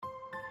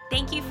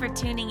Thank you for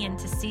tuning in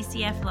to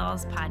CCF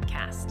Lowell's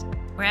podcast.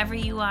 Wherever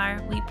you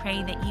are, we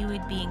pray that you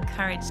would be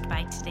encouraged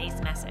by today's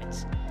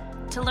message.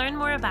 To learn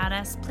more about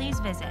us, please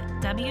visit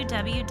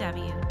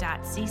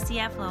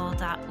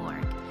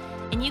www.ccflowell.org.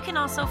 And you can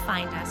also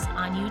find us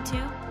on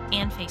YouTube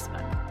and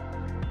Facebook.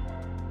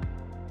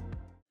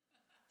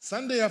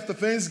 Sunday after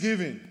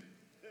Thanksgiving.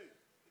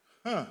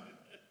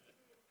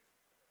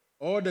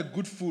 All the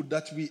good food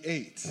that we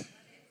ate.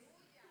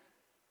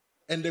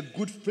 And the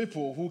good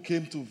people who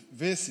came to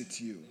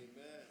visit you.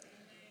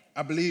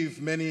 I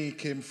believe many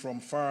came from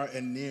far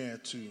and near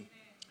to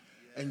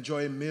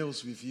enjoy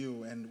meals with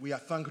you. And we are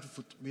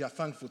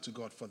thankful to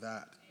God for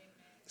that.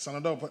 It's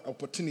another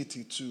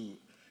opportunity to,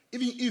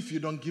 even if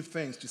you don't give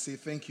thanks, to say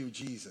thank you,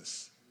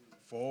 Jesus,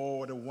 for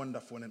all the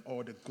wonderful and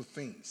all the good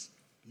things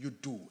you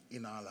do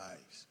in our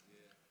lives.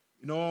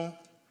 You know,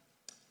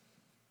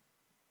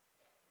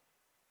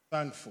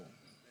 thankful.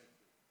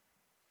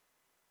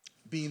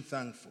 Being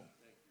thankful.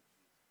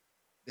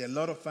 There are a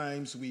lot of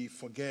times we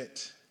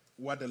forget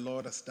what the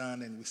Lord has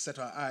done and we set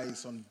our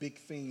eyes on big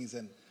things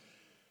and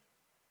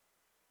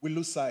we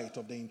lose sight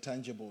of the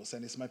intangibles.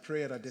 And it's my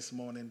prayer that this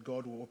morning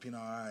God will open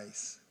our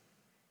eyes,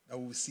 that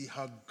we will see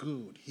how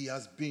good He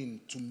has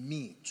been to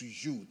me, to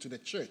you, to the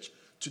church,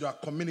 to our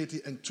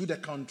community, and to the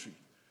country.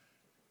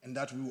 And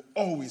that we will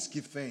always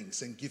give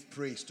thanks and give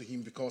praise to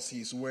Him because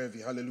He is worthy.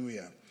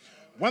 Hallelujah.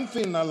 One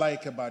thing I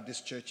like about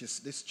this church is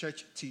this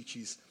church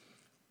teaches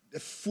the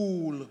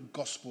full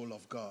gospel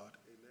of God. Amen.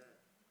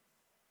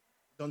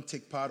 Don't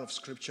take part of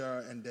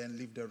Scripture and then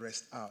leave the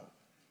rest out.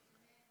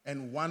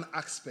 And one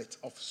aspect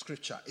of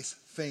Scripture is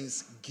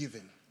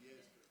thanksgiving. Yes.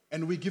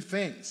 And we give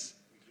thanks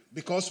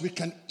because we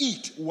can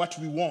eat what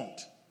we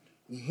want,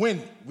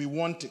 when we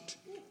want it,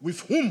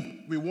 with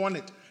whom we want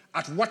it,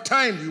 at what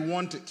time we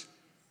want it.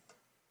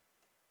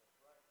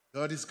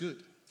 God is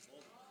good.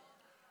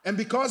 And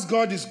because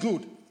God is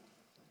good,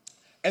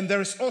 and there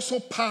is also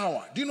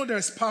power. Do you know there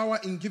is power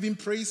in giving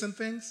praise and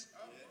things?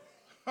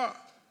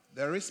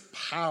 There is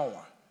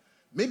power.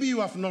 Maybe you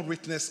have not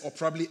witnessed or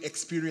probably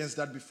experienced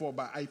that before,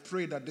 but I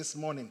pray that this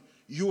morning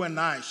you and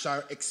I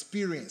shall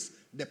experience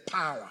the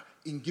power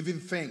in giving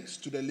thanks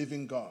to the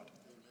living God.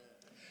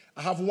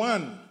 I have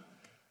one,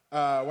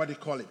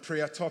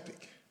 prayer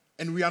topic.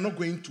 And we are not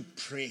going to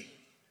pray.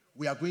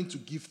 We are going to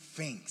give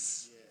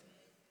thanks.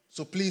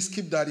 So please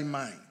keep that in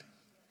mind.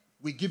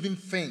 We're giving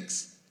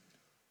thanks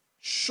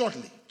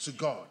shortly to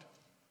God.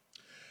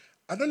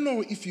 I don't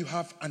know if you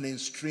have an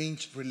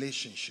estranged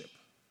relationship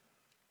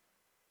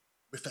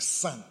with a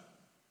son,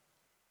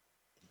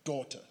 a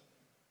daughter,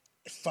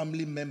 a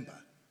family member,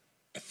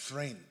 a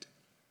friend,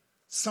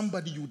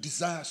 somebody you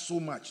desire so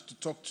much to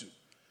talk to.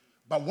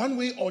 But one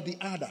way or the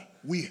other,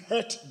 we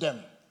hurt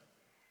them.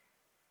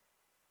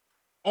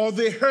 Or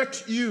they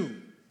hurt you.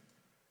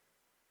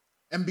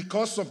 And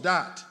because of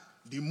that,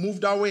 they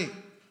moved away.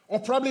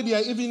 Or probably they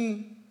are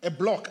even a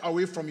block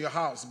away from your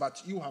house,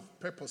 but you have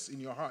purpose in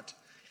your heart.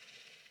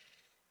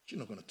 You're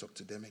not going to talk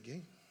to them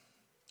again.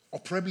 Or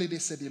probably they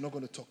said they're not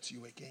going to talk to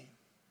you again.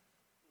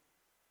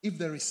 If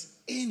there is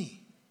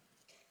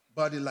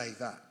anybody like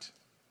that,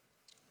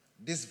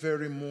 this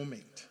very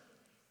moment,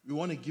 we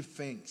want to give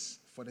thanks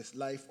for the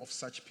life of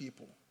such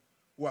people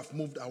who have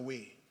moved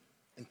away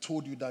and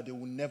told you that they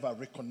will never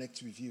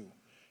reconnect with you.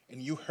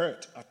 And you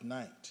hurt at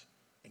night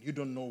and you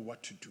don't know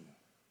what to do.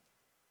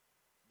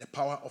 The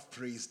power of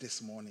praise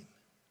this morning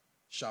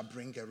shall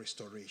bring a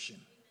restoration.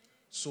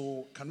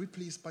 So can we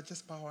please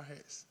just bow our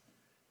heads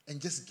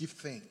and just give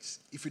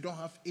thanks? If you don't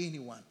have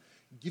anyone,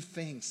 give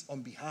thanks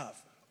on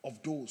behalf of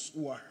those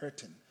who are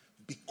hurting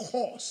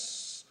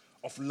because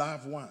of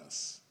loved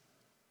ones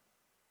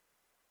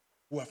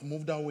who have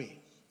moved away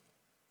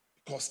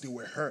because they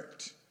were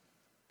hurt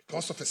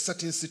because of a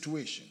certain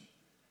situation.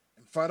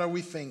 And Father,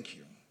 we thank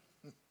you.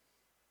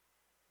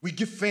 We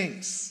give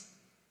thanks.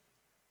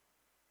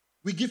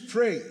 We give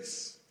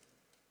praise.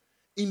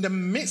 In the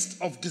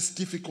midst of this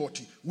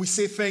difficulty, we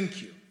say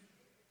thank you.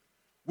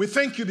 We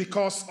thank you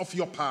because of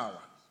your power.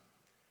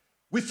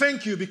 We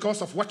thank you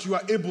because of what you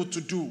are able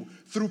to do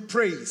through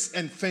praise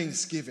and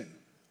thanksgiving.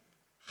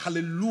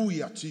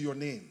 Hallelujah to your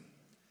name.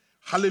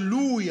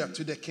 Hallelujah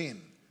to the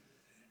King.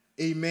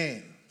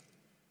 Amen.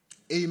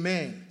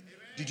 Amen.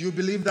 Did you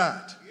believe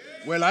that?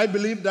 Well, I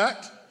believe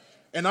that.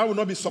 And I will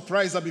not be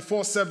surprised that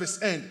before service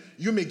end,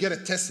 you may get a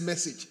text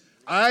message.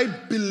 I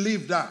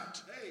believe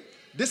that.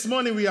 This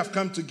morning we have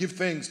come to give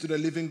thanks to the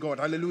living God.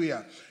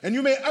 Hallelujah. And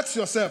you may ask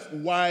yourself,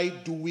 why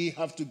do we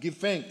have to give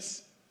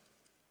thanks?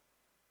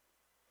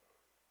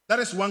 That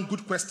is one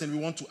good question we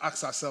want to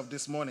ask ourselves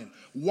this morning.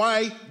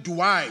 Why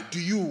do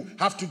you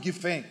have to give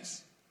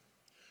thanks?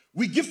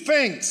 We give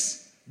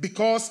thanks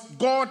because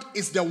God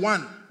is the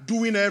one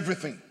doing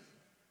everything.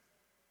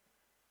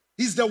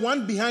 He's the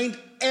one behind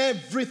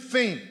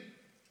everything.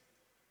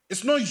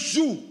 It's not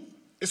you.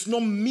 It's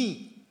not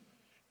me.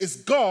 It's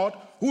God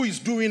who is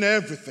doing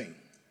everything.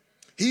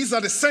 He's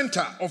at the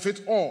center of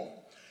it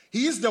all.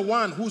 He is the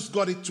one who's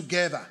got it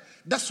together.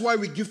 That's why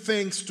we give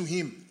thanks to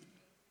him.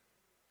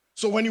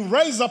 So when you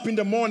rise up in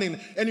the morning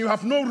and you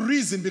have no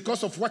reason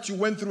because of what you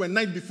went through a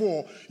night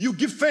before, you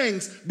give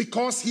thanks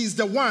because he's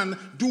the one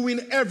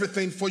doing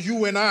everything for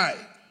you and I.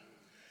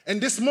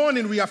 And this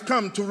morning we have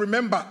come to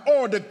remember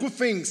all the good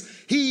things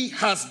he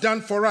has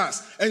done for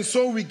us. And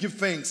so we give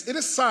thanks. It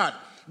is sad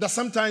that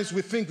sometimes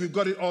we think we've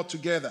got it all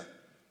together.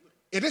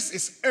 It is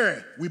his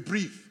air we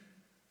breathe.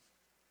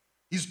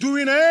 He's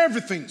doing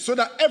everything so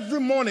that every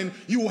morning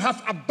you will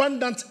have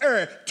abundant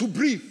air to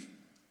breathe.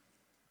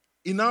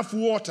 Enough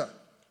water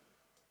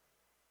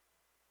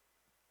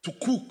to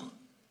cook,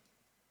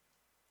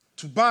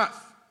 to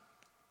bath,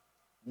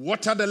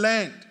 water the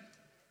land.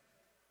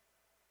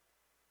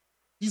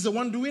 He's the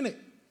one doing it.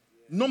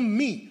 Not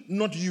me,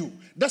 not you.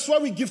 That's why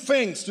we give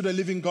thanks to the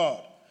living God.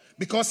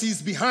 Because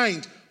he's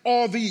behind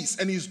all these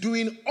and he's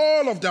doing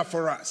all of that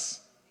for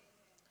us.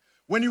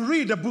 When you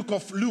read the book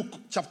of Luke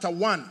chapter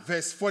 1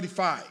 verse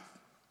 45,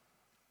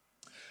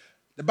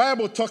 the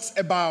Bible talks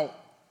about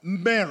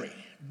Mary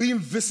being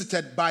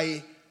visited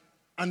by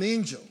an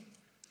angel.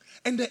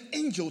 And the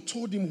angel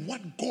told him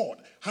what God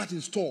had in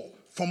store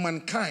for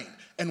mankind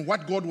and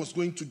what God was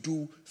going to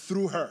do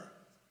through her.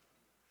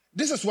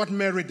 This is what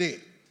Mary did.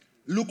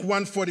 Luke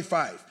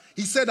 1:45.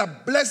 He said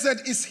that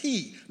blessed is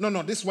he.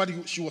 This is what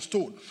she was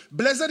told.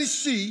 Blessed is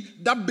she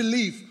that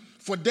believed,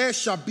 for there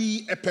shall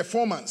be a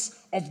performance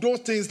of those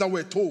things that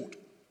were told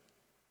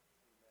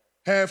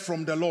her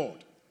from the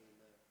Lord.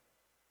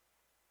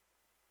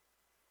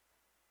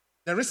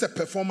 There is a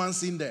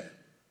performance in there.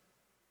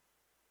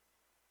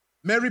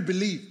 Mary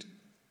believed,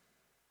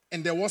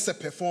 and there was a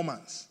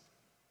performance.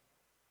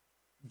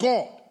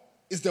 God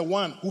is the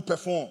one who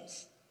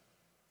performs.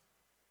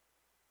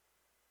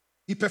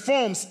 He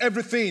performs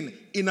everything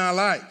in our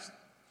lives.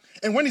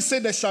 And when he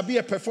said there shall be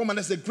a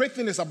performance, the great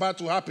thing is about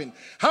to happen.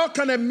 How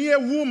can a mere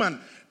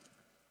woman,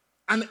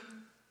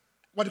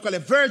 a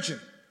virgin,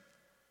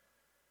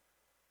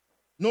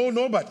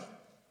 nobody,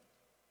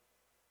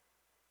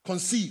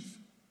 conceive,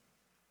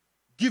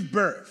 give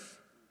birth?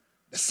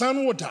 The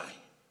son will die.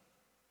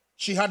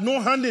 She had no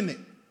hand in it.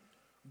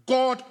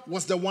 God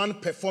was the one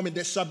performing.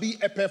 There shall be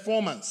a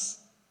performance.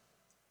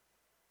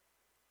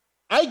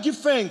 I give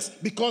thanks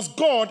because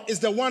God is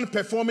the one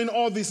performing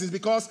all this. Is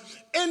because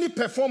any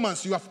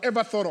performance you have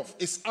ever thought of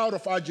is out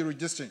of our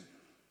jurisdiction.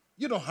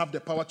 You don't have the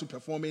power to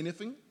perform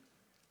anything.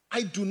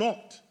 I do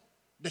not.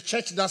 The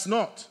church does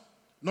not.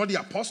 Not the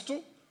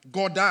apostle.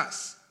 God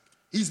does.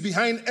 He's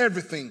behind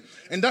everything.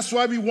 And that's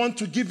why we want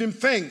to give him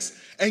thanks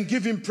and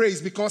give him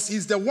praise, because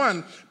he's the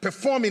one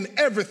performing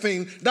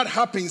everything that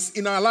happens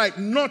in our life,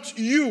 not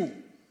you.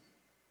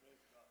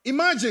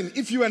 Imagine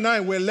if you and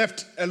I were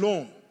left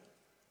alone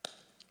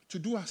to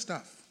do our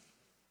stuff.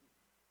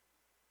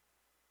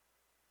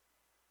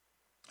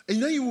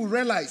 And then you will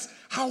realize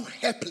how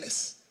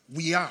helpless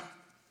we are.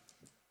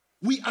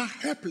 We are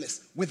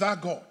helpless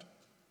without God.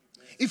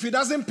 If he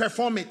doesn't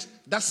perform it,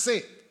 that's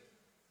it.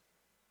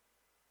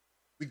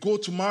 We go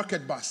to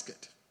Market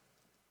Basket.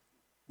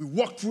 We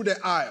walk through the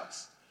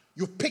aisles.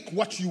 You pick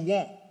what you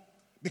want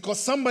because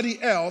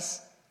somebody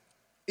else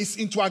is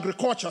into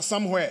agriculture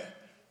somewhere,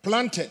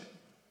 planted.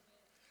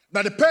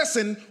 But the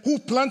person who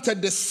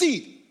planted the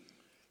seed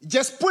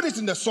just put it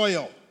in the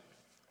soil,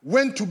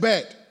 went to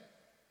bed,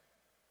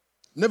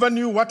 never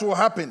knew what will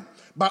happen.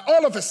 But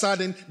all of a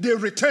sudden, they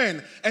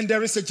return and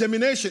there is a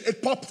germination.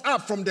 It popped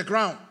up from the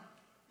ground.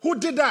 Who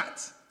did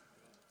that?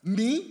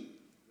 Me?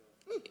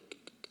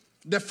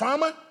 The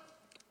farmer?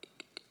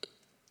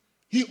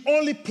 He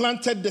only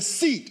planted the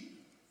seed,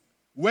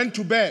 went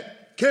to bed,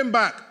 came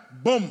back,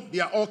 boom,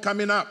 they are all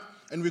coming up.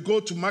 And we go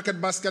to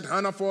Market Basket,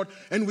 Hannaford,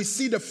 and we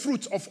see the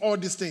fruit of all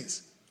these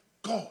things.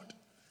 God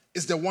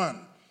is the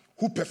one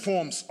who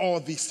performs all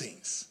these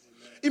things.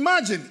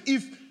 Imagine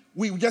if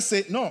we just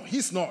say, no,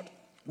 he's not.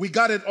 We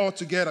got it all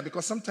together,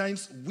 because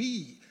sometimes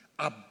we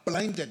are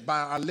blinded by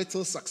our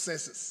little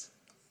successes.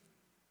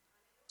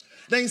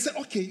 Then you say,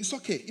 okay, it's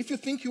okay. If you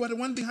think you are the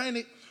one behind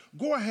it,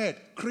 go ahead,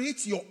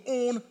 create your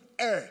own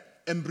air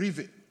and breathe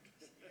it.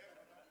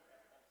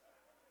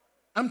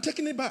 I'm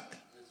taking it back.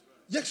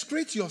 Just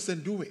create yours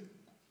and do it.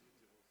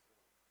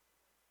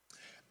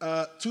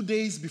 2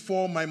 days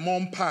before my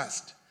mom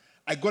passed,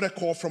 I got a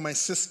call from my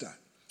sister,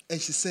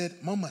 and she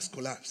said, Mom has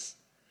collapsed,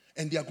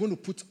 and they are going to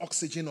put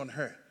oxygen on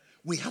her.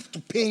 We have to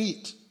pay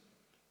it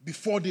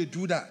before they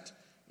do that.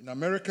 In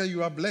America,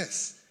 you are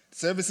blessed.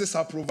 Services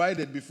are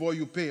provided before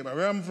you pay. But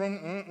where I'm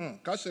from,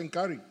 cash and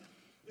carry.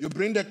 You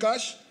bring the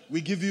cash,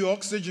 we give you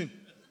oxygen.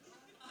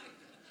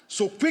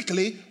 So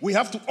quickly, we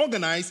have to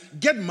organize,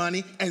 get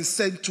money, and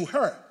send to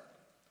her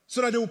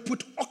so that they will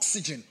put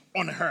oxygen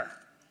on her.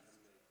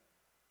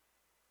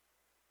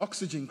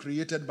 Oxygen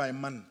created by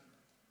man.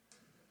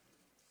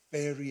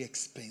 Very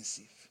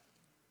expensive.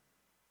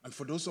 And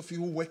for those of you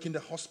who work in the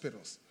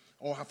hospitals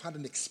or have had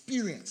an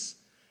experience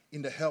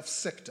in the health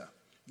sector,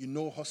 you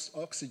know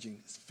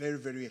oxygen is very,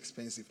 very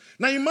expensive.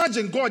 Now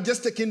imagine God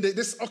just taking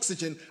this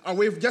oxygen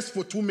away just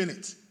for 2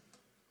 minutes.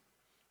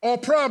 Or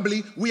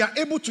probably we are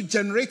able to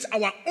generate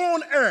our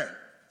own air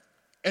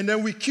and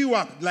then we queue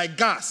up like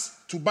gas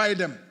to buy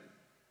them.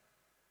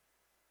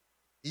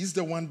 He's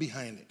the one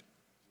behind it.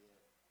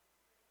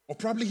 Or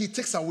probably he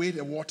takes away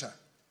the water.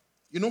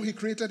 You know he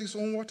created his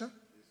own water?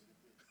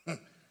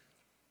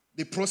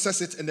 They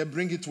process it and then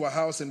bring it to a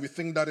house and we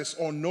think that is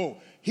all.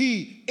 No.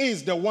 He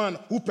is the one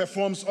who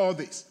performs all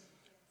this.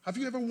 Have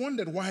you ever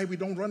wondered why we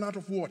don't run out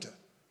of water?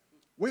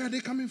 Where are they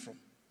coming from?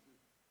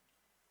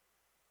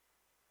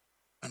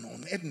 An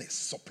unending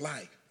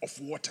supply of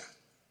water.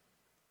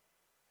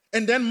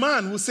 And then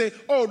man will say,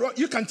 oh,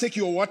 you can take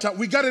your water.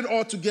 We got it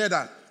all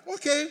together.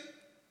 Okay.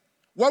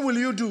 What will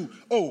you do?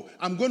 Oh,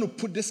 I'm going to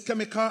put this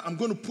chemical. I'm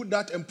going to put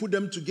that and put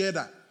them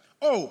together.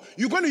 Oh,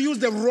 you're going to use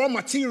the raw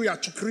material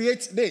to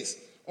create this.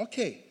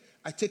 Okay.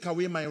 I take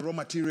away my raw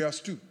materials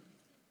too.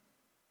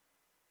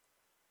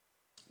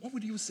 What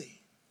would you say?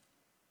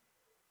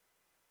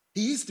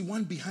 He is the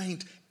one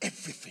behind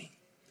everything.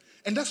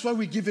 And that's why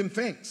we give him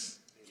thanks.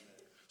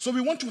 So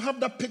we want to have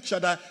that picture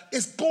that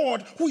it's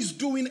God who is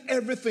doing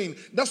everything.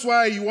 That's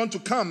why you want to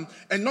come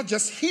and not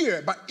just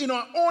here, but in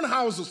our own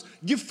houses,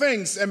 give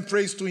thanks and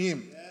praise to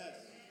him. Yes.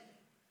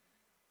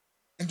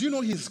 And do you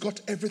know he's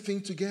got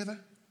everything together?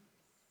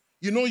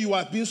 You know you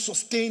are being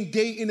sustained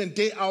day in and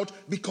day out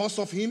because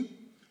of him?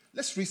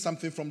 Let's read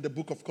something from the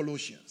book of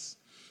Colossians.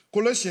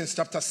 Colossians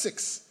chapter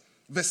 6,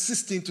 verse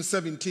 16 to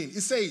 17.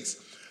 It says,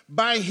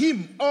 by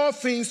him all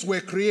things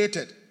were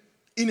created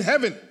in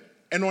heaven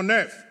and on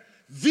earth,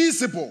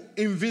 visible,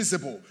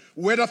 invisible,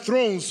 whether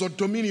thrones or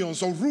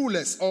dominions or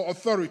rulers or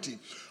authority.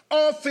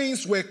 All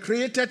things were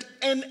created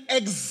and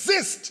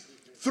exist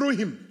through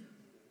him.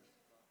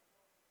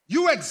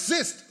 You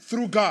exist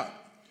through God.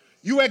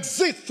 You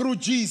exist through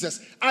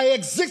Jesus. I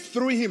exist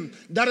through him.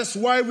 That is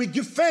why we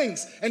give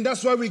thanks and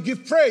that's why we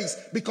give praise,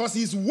 because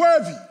he's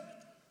worthy.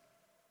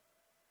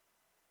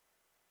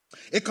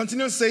 It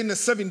continues saying in the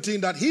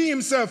 17 that he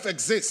himself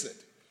existed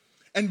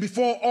and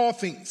before all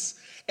things,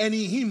 and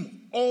in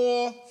him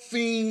all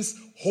things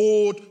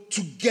hold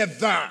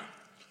together.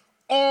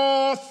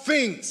 All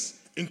things,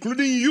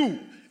 including you,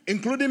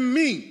 including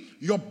me,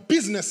 your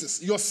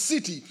businesses, your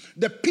city,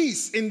 the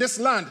peace in this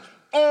land,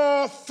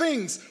 all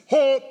things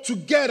hold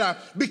together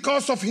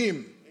because of him.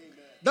 Amen.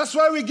 That's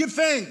why we give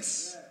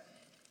thanks. Yeah.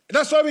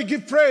 That's why we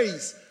give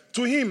praise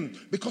to him,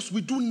 because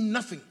we do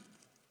nothing.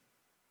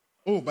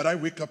 Oh, but I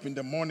wake up in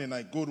the morning,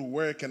 I go to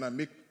work and I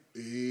make...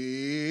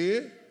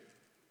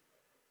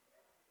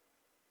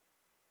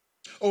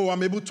 Oh,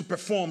 I'm able to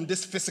perform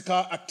this physical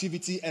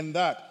activity and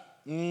that.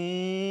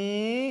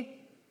 He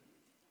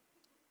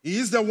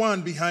is the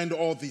one behind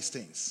all these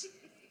things.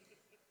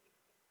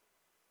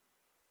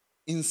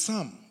 In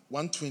Psalm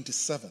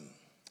 127,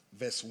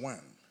 verse 1,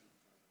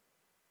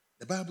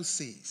 the Bible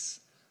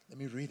says, let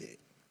me read it.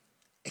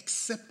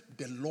 Except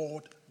the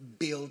Lord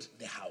build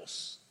the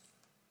house.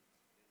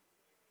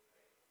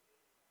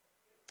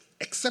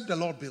 Except the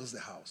Lord builds the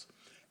house.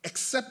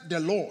 Except the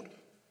Lord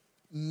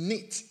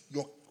knit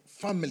your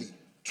family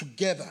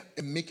together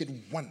and make it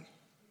one.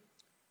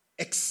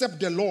 Except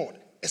the Lord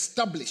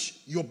establish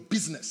your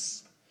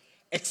business.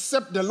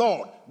 Except the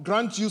Lord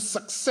grant you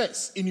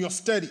success in your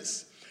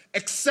studies.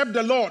 Except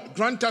the Lord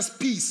grant us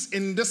peace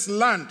in this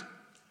land.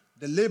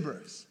 The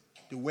laborers,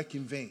 they work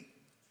in vain.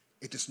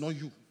 It is not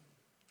you,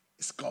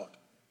 it's God.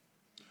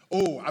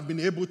 Oh, I've been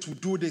able to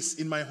do this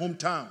in my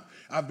hometown.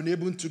 I've been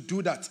able to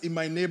do that in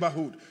my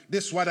neighborhood.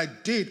 This is what I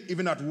did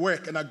even at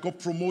work and I got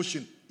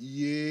promotion.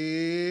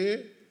 Yeah.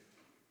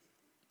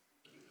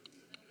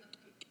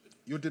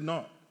 You did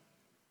not.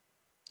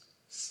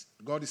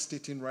 God is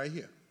stating right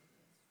here.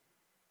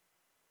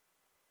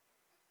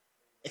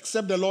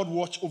 Except the Lord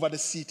watch over the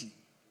city.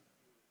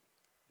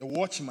 The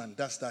watchman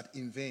does that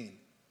in vain.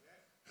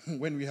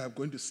 When we are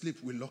going to sleep,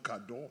 we lock our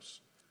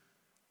doors.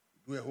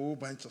 Do a whole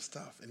bunch of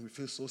stuff and we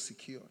feel so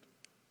secured.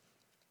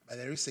 But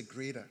there is a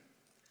greater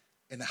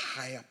and a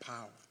higher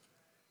power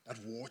that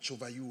watch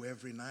over you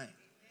every night,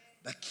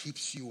 that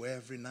keeps you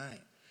every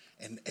night.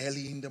 And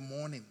early in the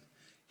morning,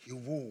 he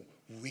will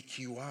wake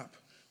you up.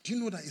 Do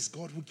you know that it's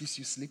God who gives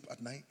you sleep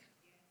at night?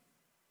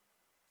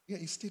 Yeah,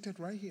 it's stated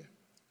right here.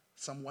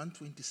 Psalm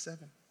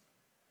 127,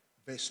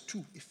 verse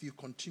 2. If you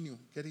continue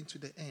getting to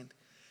the end,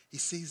 he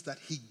says that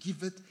he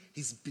giveth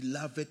his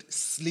beloved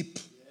sleep.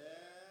 Yes.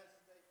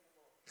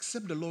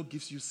 Except the Lord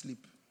gives you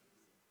sleep.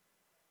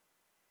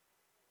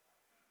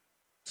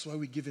 That's why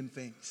we give him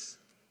thanks.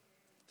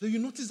 So you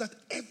notice that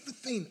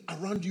everything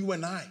around you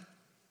and I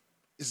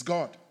is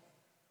God.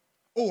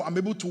 Oh, I'm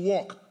able to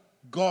walk.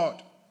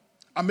 God.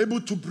 I'm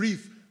able to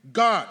breathe.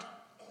 God.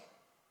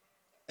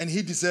 And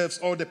he deserves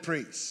all the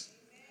praise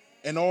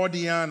and all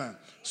the honor.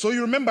 So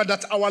you remember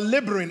that our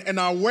laboring and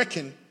our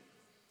working,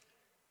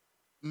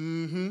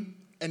 and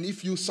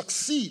if you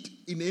succeed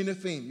in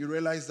anything, you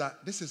realize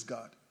that this is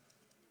God.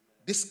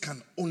 This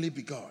can only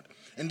be God.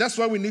 And that's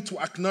why we need to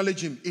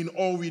acknowledge him in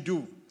all we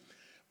do.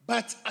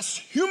 But as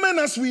human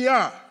as we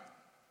are,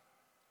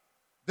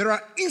 there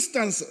are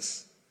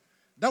instances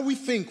that we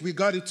think we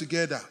got it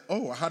together.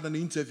 Oh, I had an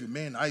interview.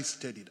 Man, I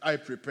studied. I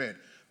prepared.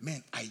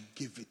 Man, I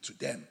gave it to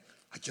them.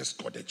 I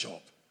just got the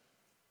job.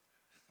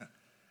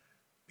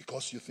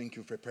 Because you think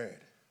you prepared.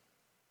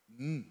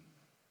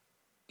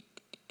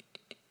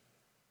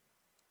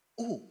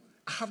 Oh,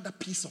 I have that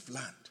piece of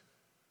land.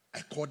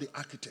 I called the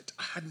architect.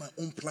 I had my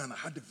own plan. I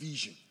had the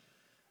vision.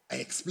 I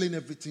explained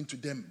everything to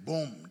them.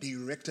 Boom, they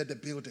erected the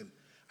building.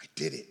 I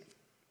did it.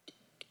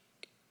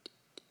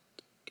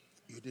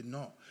 You did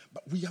not.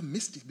 But we are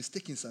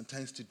mistaken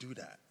sometimes to do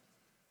that.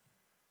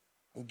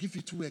 I'll give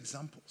you 2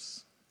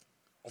 examples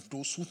of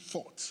those who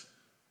thought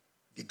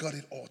they got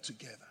it all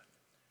together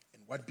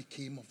and what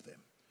became of them.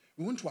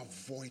 We want to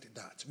avoid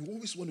that. We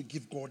always want to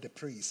give God the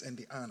praise and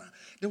the honor.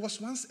 There was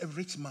once a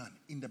rich man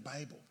in the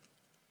Bible.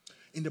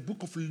 In the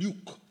book of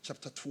Luke,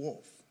 chapter 12,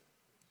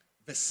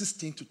 verse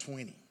 16 to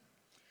 20.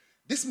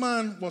 This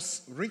man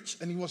was rich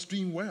and he was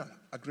doing well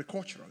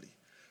agriculturally.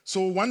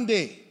 So one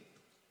day,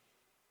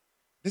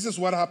 this is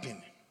what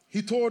happened.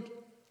 He told,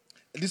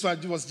 this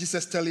was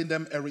Jesus telling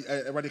them,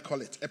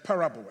 a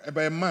parable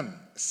about a man,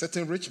 a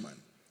certain rich man,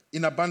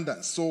 in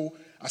abundance. So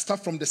I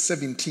start from the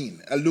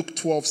 17, Luke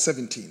 12,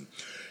 17.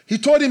 He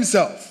thought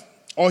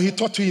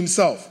to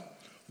himself,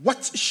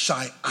 what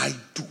shall I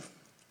do?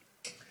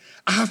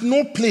 I have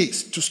no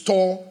place to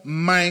store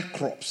my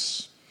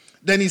crops.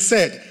 Then he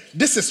said,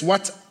 this is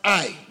what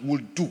I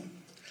will do.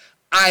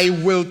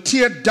 I will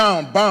tear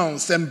down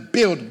barns and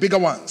build bigger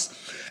ones,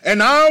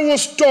 and I will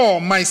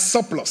store my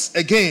surplus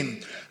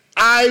again.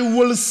 I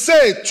will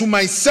say to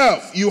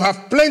myself, you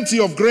have plenty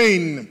of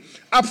grain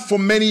up for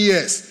many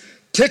years.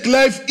 Take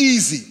life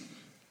easy.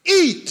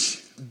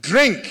 Eat,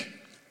 drink,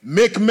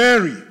 make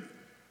merry.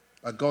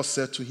 But God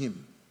said to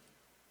him,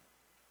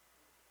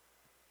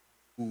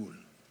 fool,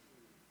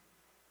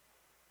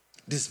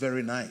 this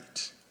very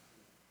night,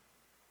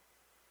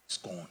 it's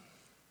gone.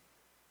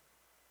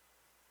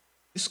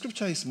 The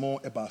scripture is more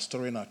about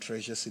storing our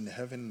treasures in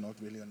heaven, not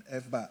really on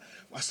earth. But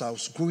as I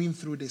was going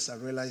through this, I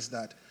realized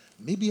that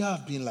maybe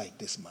I've been like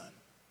this man.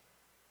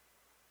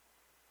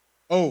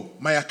 Oh,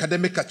 my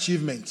academic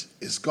achievement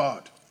is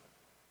God.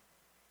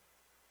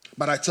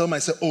 But I tell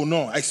myself, oh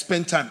no, I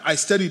spent time. I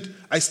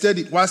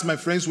studied whilst my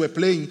friends were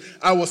playing.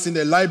 I was in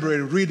the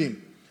library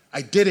reading.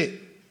 I did it.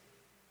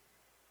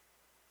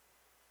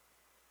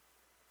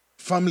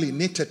 Family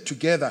knitted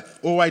together.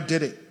 Oh, I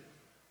did it.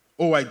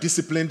 Oh, I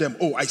disciplined them.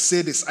 Oh, I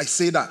say this, I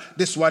say that.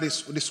 This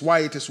is why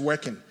it is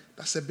working.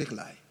 That's a big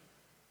lie.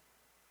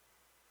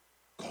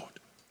 God,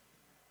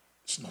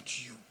 it's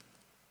not you.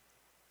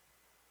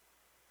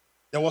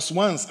 There was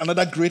once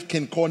another great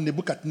king called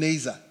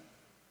Nebuchadnezzar.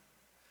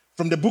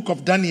 From the book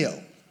of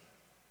Daniel,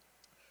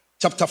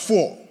 chapter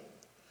 4.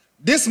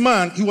 This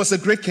man, he was a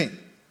great king.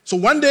 So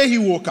one day he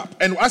woke up,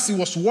 and as he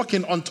was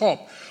walking on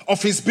top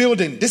of his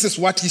building, this is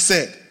what he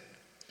said.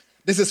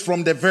 This is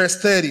from the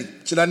verse 30,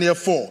 Daniel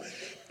 4.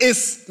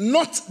 Is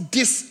not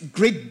this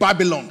great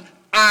Babylon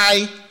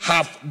I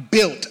have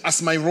built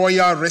as my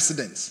royal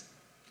residence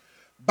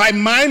by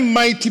my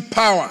mighty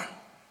power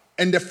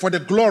and for the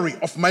glory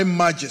of my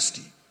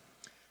majesty?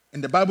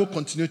 And the Bible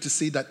continued to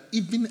say that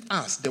even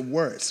as the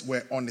words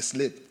were on his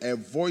lip, a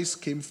voice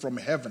came from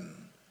heaven,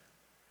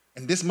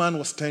 and this man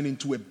was turned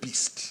into a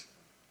beast.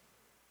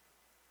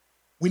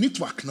 We need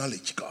to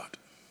acknowledge God.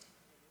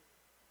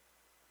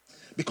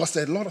 Because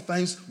a lot of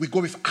times we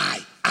go with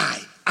I.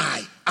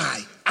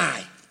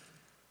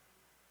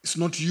 It's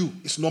not you.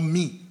 It's not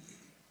me.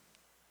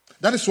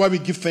 That is why we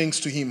give thanks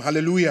to him.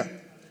 Hallelujah.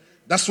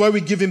 That's why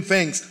we give him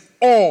thanks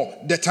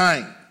all the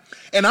time.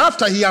 And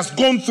after he has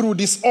gone through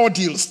this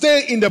ordeal,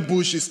 stay in the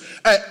bushes,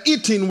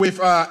 eating with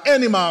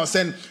animals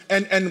and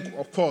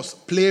of course,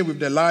 play with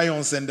the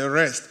lions and the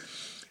rest,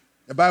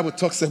 the Bible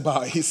talks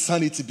about his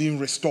sanity being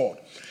restored.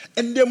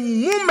 And the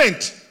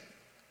moment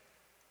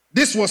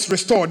this was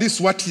restored, this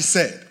is what he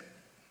said.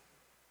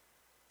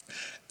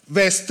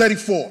 Verse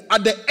 34,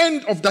 at the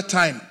end of that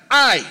time,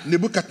 I,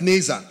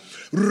 Nebuchadnezzar,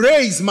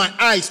 raised my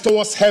eyes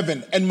towards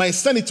heaven, and my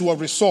sanity was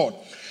restored.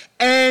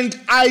 And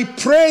I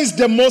praised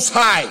the Most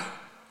High.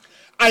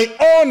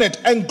 I honored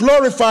and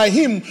glorify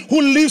him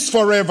who lives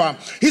forever.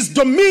 His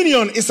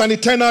dominion is an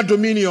eternal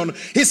dominion.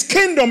 His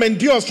kingdom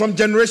endures from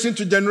generation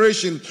to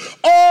generation.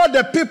 All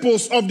the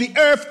peoples of the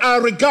earth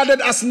are regarded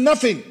as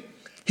nothing.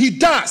 He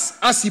does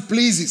as he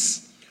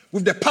pleases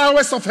with the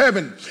powers of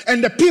heaven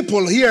and the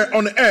people here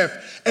on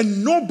earth.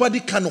 And nobody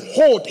can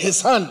hold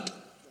his hand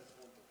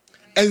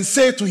and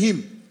say to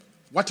him,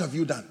 what have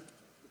you done?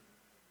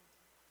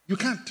 You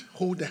can't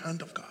hold the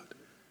hand of God.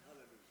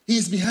 He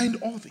is behind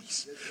all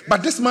this.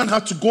 But this man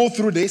had to go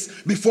through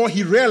this before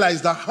he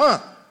realized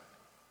that,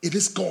 it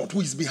is God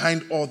who is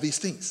behind all these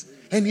things.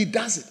 And he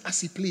does it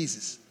as he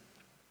pleases.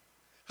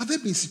 Have there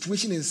been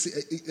situations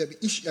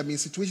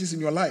in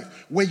your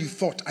life where you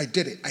thought, I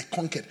did it, I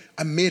conquered,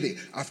 I made it,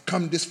 I've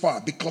come this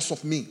far because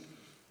of me?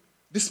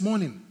 This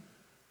morning,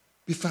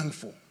 be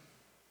thankful.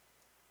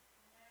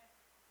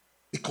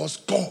 Because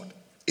God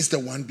is the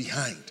one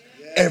behind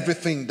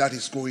everything that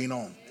is going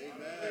on.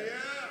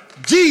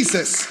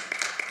 Jesus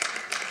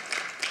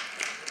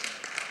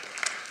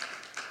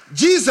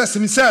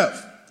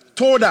himself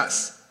told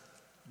us,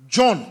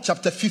 John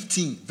chapter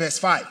 15, verse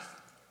 5.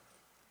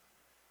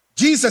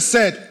 Jesus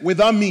said,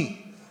 without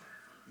me,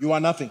 you are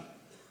nothing.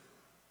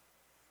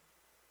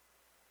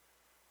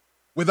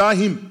 Without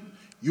him,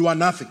 you are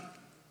nothing.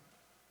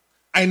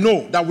 I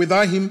know that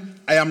without him,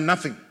 I am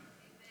nothing.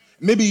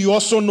 Maybe you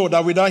also know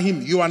that without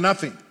him, you are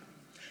nothing.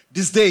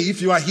 This day,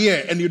 if you are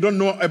here and you don't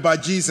know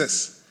about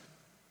Jesus,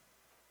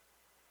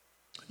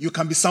 you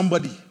can be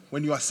somebody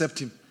when you accept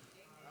him.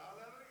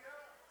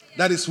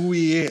 That is who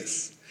he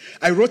is.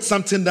 I wrote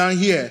something down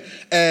here,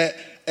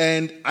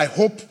 and I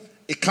hope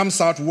it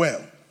comes out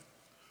well.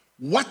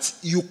 What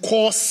you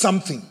call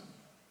something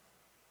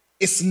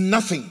is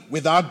nothing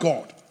without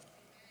God.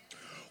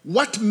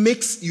 What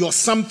makes your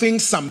something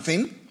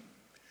something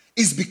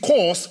is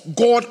because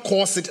God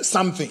calls it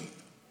something.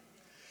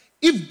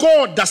 If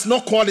God does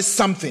not call it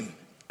something,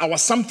 our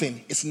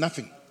something is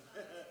nothing.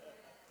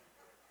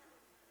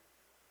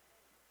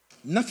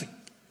 Nothing.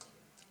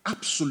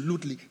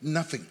 Absolutely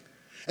nothing.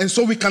 And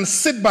so we can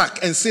sit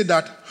back and say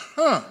that,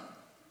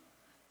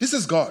 this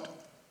is God.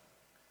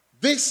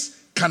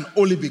 This can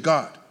only be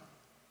God.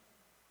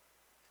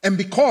 And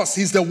because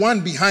he's the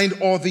one behind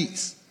all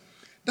these,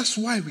 that's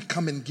why we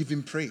come and give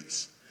him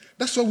praise.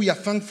 That's why we are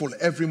thankful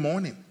every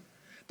morning.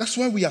 That's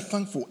why we are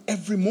thankful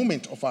every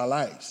moment of our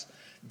lives,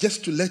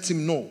 just to let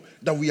him know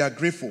that we are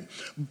grateful.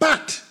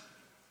 But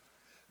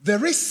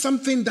there is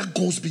something that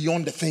goes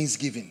beyond the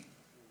thanksgiving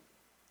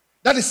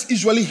that is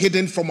usually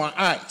hidden from our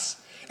eyes.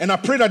 And I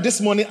pray that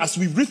this morning, as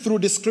we read through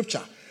this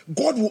scripture,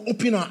 God will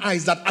open our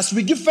eyes, that as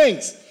we give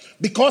thanks,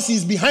 because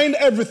he's behind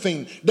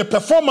everything, the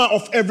performer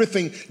of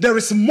everything, there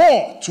is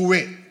more to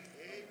it. Amen.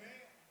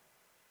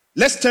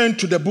 Let's turn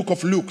to the book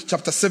of Luke,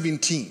 chapter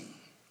 17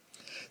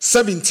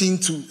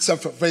 to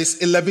verse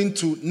 11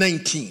 to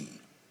 19.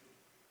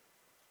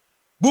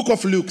 Book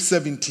of Luke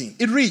 17.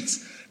 It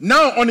reads,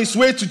 "Now on his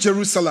way to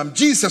Jerusalem,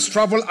 Jesus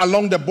traveled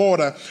along the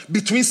border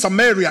between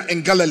Samaria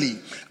and Galilee.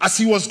 As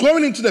he was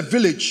going into the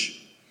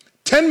village,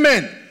 10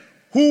 men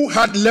who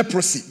had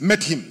leprosy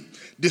met him.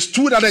 They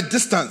stood at a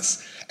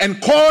distance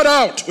and called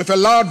out with a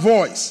loud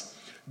voice,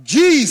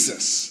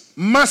 'Jesus,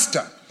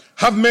 Master,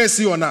 have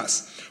mercy on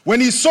us.' When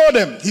he saw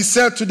them, he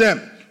said to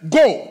them,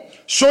 'Go,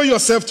 show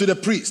yourself to the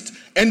priest.'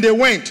 And they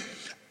went.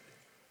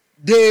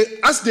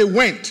 As they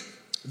went,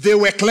 they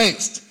were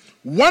cleansed.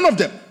 One of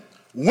them,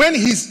 when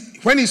he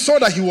saw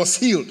that he was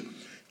healed,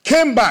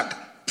 came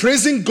back,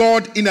 praising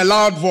God in a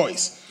loud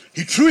voice.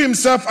 He threw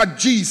himself at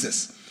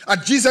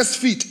Jesus'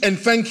 feet and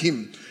thanked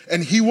him.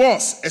 And he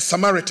was a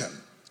Samaritan.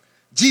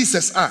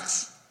 Jesus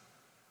asked,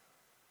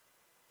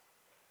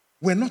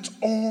 'Were not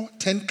all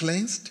 10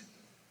 cleansed?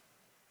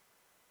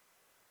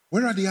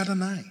 Where are the other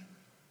 9?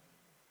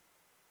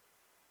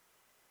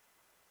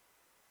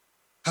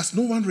 Has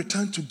no one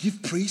returned to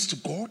give praise to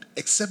God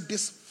except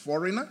this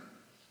foreigner?'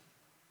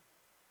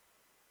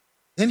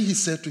 Then he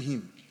said to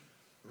him,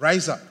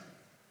 'Rise up,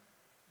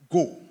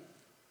 go.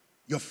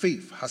 Your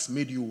faith has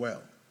made you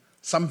well.'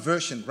 Some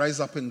version, 'Rise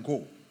up and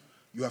go.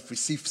 You have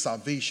received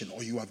salvation,'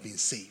 or 'you have been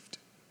saved.'"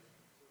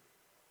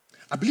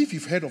 I believe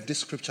you've heard of this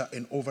scripture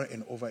and over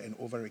and over and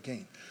over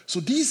again. So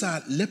these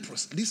are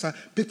lepers. These are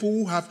people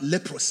who have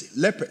leprosy,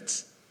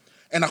 leopards.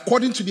 And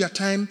according to their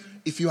time,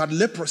 if you had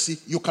leprosy,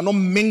 you cannot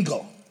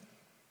mingle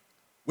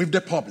with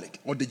the public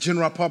or the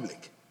general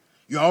public.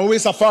 You are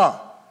always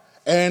afar.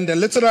 And the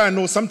little I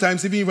know,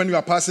 sometimes even when you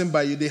are passing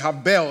by, they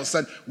have bells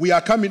and we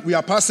are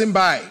passing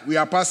by.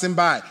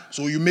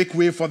 So you make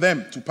way for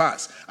them to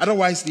pass.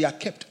 Otherwise, they are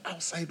kept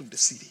outside of the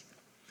city.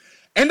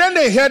 And then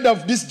they heard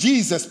of this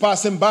Jesus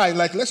passing by,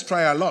 like, let's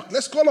try our luck.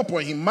 Let's call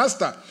upon him.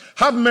 "Master,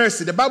 have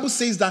mercy." The Bible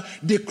says that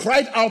they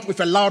cried out with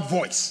a loud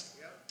voice.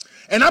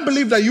 And I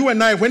believe that you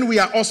and I, when we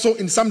are also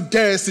in some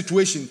dire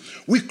situation,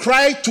 we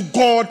cry to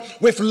God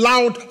with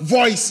loud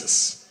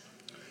voices.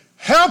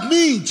 "Help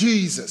me,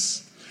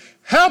 Jesus.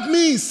 Help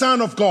me, Son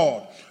of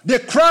God." They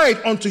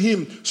cried unto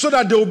him so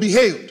that they will be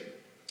healed.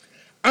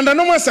 Under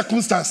normal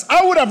circumstance,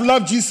 I would have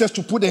loved Jesus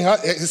to put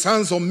his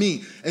hands on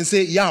me and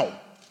say, "Yao,"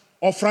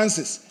 or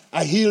 "Francis,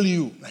 I heal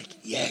you." Like,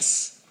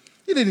 yes.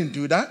 He didn't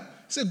do that.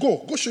 He said,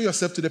 go show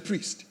yourself to the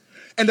priest.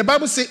 And the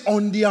Bible says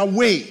on their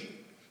way,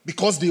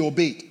 because they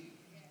obeyed,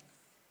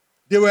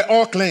 they were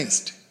all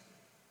cleansed.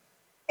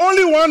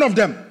 Only one of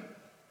them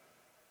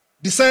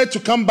decided to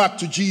come back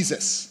to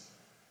Jesus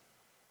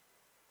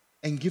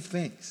and give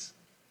thanks.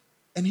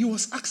 And he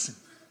was asking,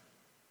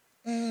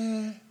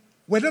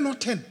 were there not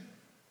 10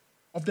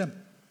 of them?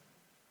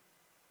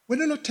 Were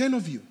there not 10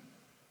 of you?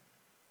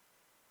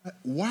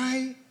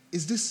 Why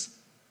is this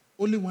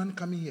only one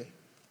coming here?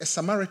 A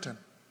Samaritan,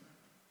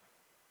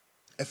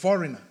 a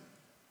foreigner.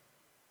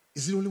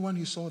 Is the only one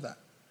you saw that?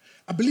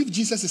 I believe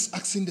Jesus is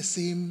asking the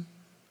same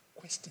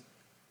question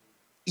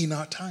in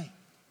our time.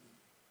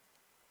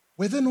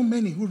 Were there not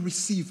many who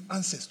received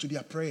answers to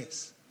their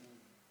prayers?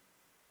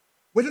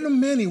 Were there not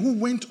many who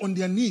went on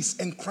their knees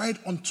and cried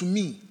unto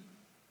me?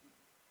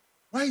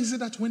 Why is it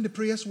that when the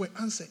prayers were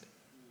answered,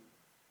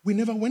 we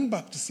never went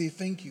back to say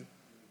thank you?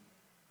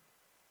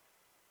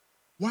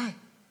 Why?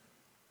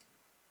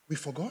 We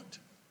forgot.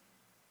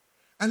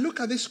 I look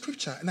at this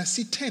scripture and I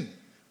see 10.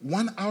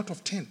 1 out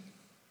of 10.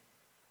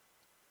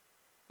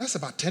 That's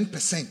about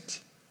 10%.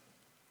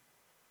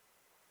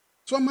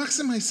 So I'm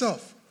asking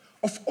myself,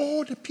 of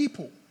all the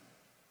people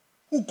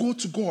who go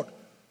to God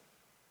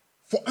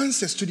for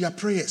answers to their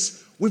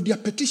prayers with their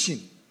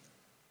petition.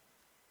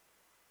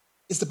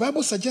 Is the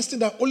Bible suggesting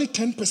that only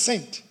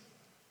 10%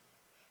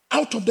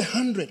 out of the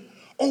 100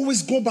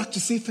 always go back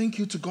to say thank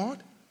you to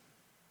God?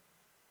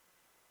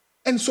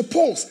 And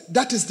suppose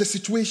that is the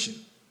situation.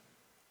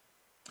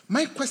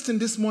 My question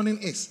this morning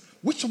is,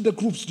 which of the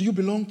groups do you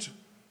belong to?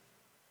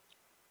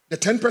 The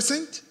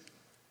 10%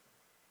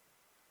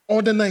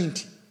 or the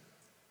 90%?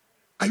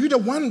 Are you the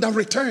one that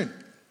returned?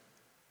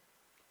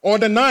 Or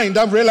the 9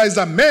 that realized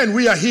that, man,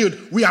 we are healed,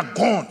 we are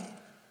gone.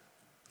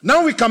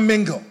 Now we can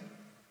mingle.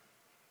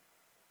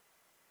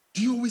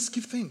 Do you always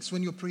give thanks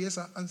when your prayers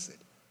are answered?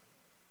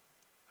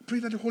 I pray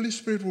that the Holy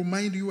Spirit will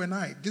remind you and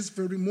I this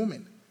very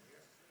moment.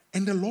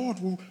 And the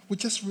Lord will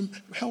just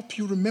help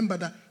you remember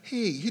that,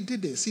 hey, he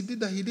did this, he did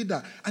that, he did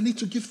that. I need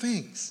to give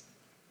thanks.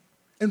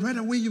 And right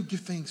away you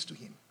give thanks to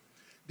him.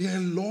 There are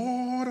a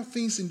lot of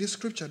things in this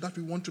scripture that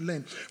we want to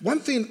learn. One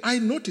thing I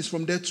noticed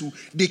from there too,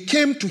 they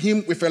came to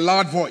him with a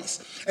loud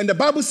voice. And the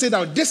Bible said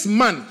that this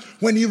man,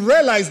 when he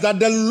realized that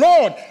the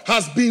Lord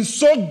has been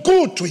so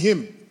good to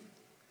him,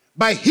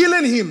 by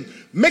healing him,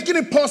 making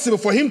it possible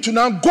for him to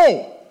now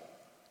go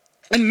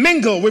and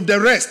mingle with the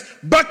rest,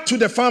 back to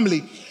the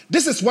family.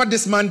 This is what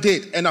this man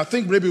did. And I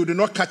think maybe we did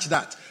not catch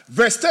that.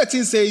 Verse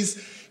 13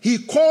 says, he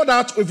called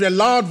out with a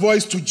loud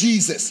voice to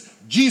Jesus.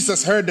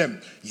 Jesus heard them.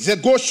 He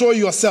said, go show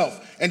yourself.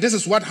 And this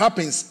is what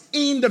happens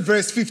in the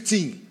verse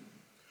 15.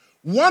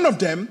 One of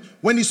them,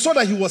 when he saw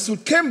that he was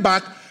healed, came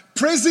back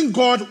praising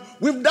God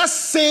with that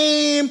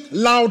same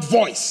loud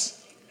voice.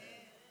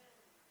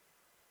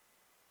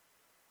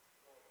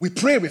 We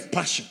pray with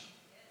passion.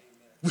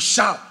 We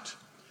shout.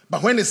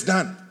 But when it's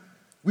done,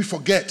 we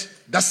forget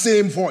that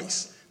same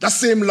voice, that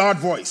same loud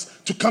voice,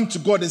 to come to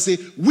God and say,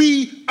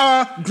 we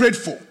are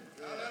grateful.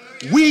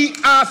 We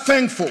are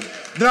thankful.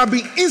 There have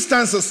been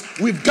instances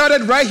we've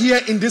gathered right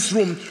here in this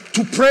room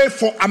to pray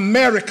for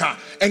America,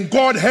 and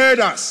God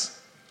heard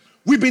us.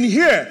 We've been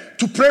here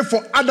to pray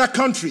for other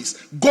countries.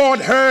 God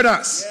heard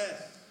us.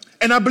 Yes.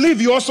 And I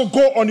believe you also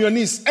go on your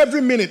knees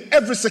every minute,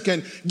 every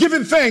second,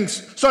 giving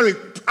thanks.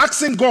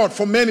 Asking God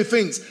for many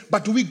things.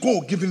 But do we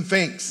go giving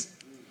thanks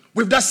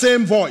with that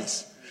same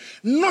voice?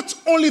 Not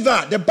only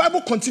that, the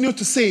Bible continues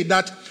to say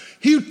that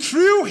he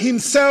threw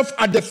himself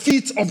at the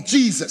feet of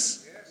Jesus.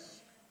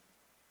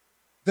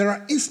 There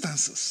are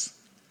instances,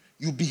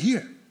 you'll be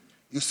here,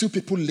 you see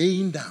people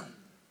laying down,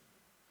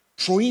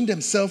 throwing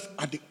themselves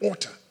at the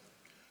altar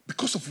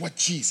because of what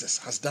Jesus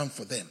has done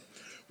for them.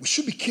 We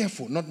should be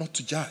careful not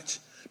to judge,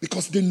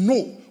 because they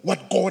know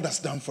what God has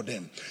done for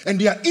them.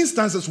 And there are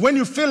instances when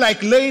you feel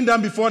like laying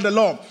down before the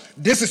Lord.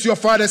 This is your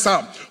Father's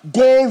house.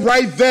 Go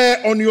right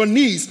there on your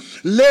knees,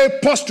 lay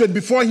prostrate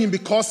before him,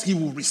 because he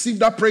will receive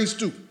that praise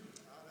too.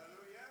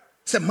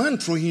 It's a man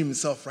throwing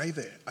himself right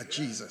there at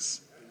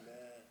Jesus.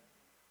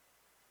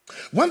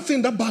 One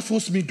thing that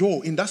baffles me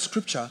though in that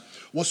scripture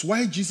was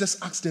why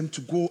Jesus asked them to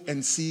go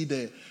and see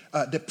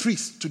the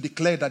priest to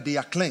declare that they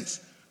are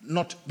cleansed.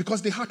 Not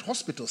because they had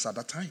hospitals at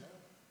that time.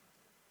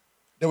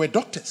 There were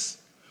doctors.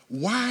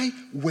 Why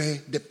were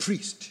the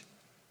priests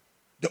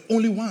the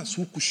only ones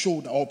who could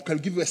show or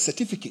could give you a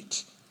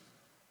certificate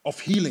of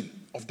healing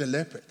of the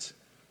leopard?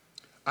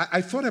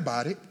 I thought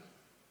about it,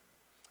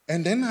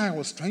 and then I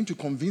was trying to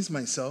convince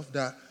myself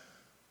that,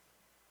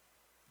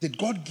 did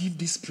God give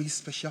these priests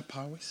special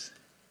powers?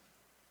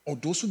 Or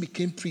those who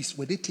became priests,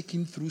 were they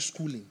taken through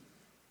schooling?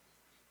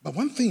 But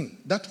one thing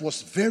that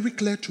was very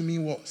clear to me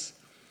was,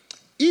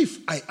 if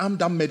I am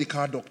that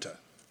medical doctor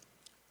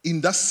in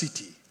that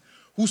city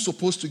who's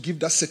supposed to give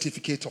that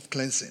certificate of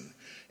cleansing,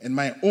 and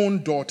my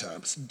own daughter,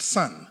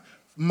 son,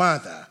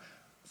 mother,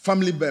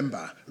 family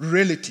member,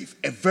 relative,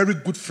 a very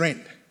good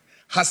friend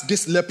has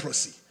this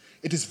leprosy,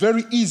 it is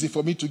very easy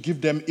for me to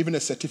give them even a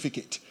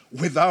certificate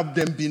without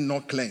them being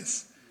not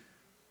cleansed.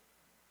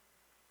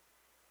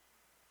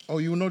 Oh,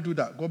 you will not do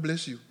that. God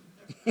bless you.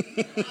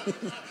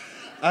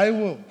 I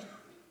will.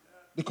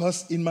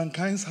 Because in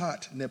mankind's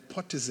heart,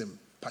 nepotism,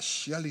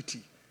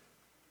 partiality.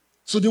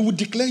 So they would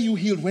declare you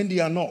healed when they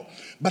are not.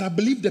 But I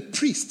believe the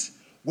priests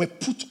were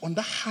put on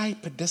that high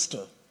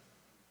pedestal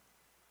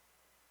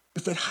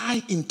with a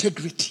high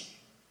integrity.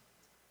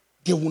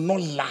 They will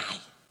not lie.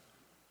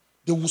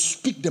 They will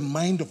speak the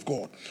mind of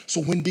God.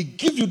 So when they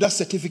give you that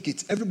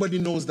certificate, everybody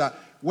knows that,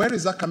 where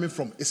is that coming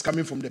from? It's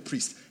coming from the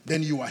priest.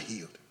 Then you are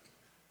healed.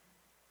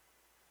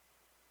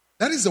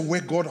 That is the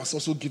word God has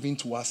also given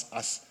to us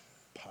as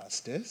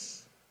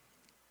pastors,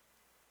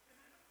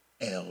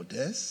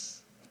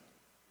 elders,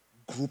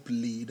 group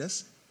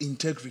leaders,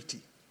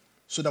 integrity.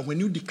 So that when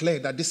you declare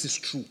that this is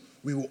true,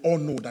 we will all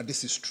know that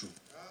this is true.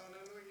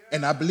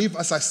 And I believe,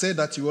 as I said,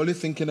 that you're only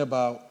thinking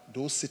about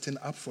those sitting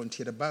up front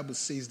here. The Bible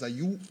says that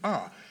you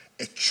are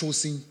a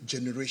chosen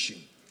generation,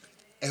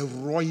 a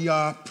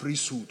royal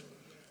priesthood.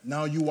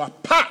 Now you are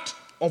part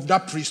of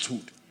that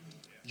priesthood.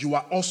 You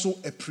are also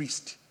a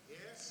priest.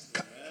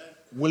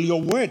 Will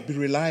your word be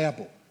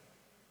reliable?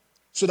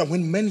 So that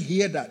when men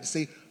hear that, they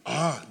say,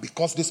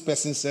 because this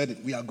person said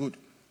it, we are good.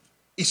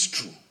 It's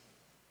true.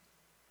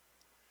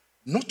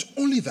 Not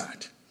only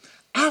that,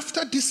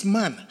 After this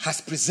man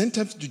has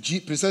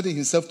presented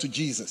himself to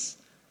Jesus,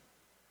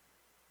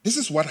 this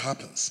is what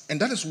happens. And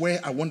that is where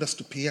I want us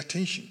to pay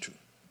attention to.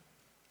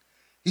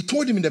 He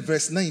told him in the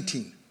verse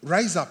 19,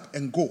 rise up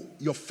and go.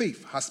 Your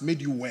faith has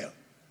made you well.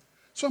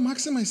 So I'm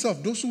asking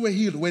myself, those who were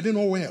healed, were they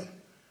not well?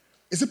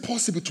 Is it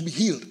possible to be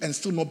healed and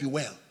still not be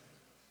well?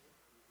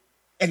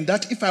 And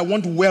that if I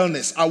want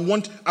wellness, I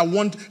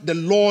want the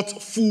Lord's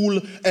full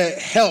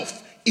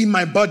health in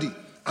my body,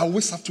 I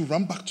always have to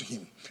run back to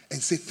him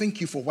and say,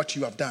 thank you for what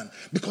you have done.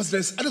 Because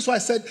that's why I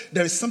said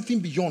there is something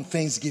beyond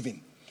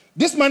thanksgiving.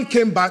 This man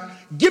came back,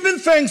 giving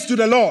thanks to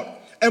the Lord,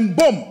 and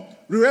boom,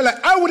 we realized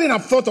I wouldn't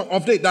have thought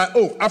of it that,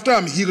 after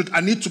I'm healed, I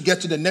need to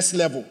get to the next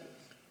level.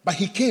 But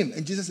he came,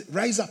 and Jesus said,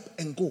 rise up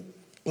and go.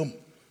 Boom.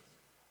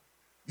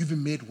 You've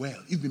been made well.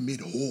 You've been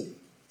made whole.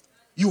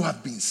 You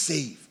have been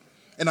saved.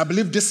 And I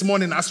believe this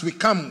morning as we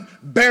come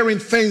bearing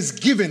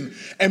thanksgiving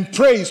and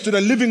praise to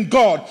the living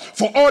God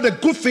for all the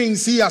good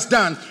things he has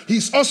done,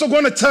 he's also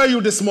going to tell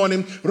you this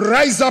morning,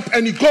 rise up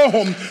and you go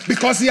home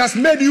because he has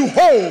made you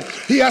whole.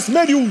 He has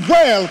made you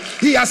well.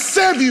 He has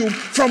saved you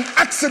from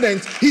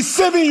accidents. He's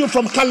saving you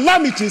from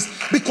calamities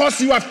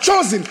because you have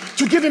chosen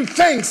to give him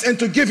thanks and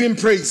to give him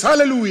praise.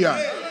 Hallelujah.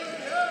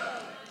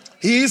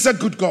 He is a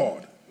good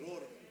God.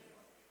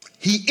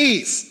 He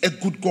is a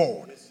good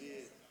God.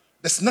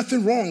 There's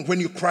nothing wrong when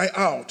you cry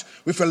out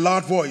with a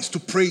loud voice to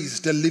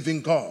praise the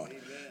living God,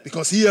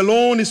 because he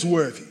alone is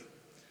worthy.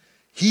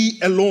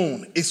 He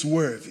alone is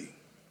worthy.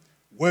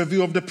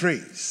 Worthy of the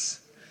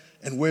praise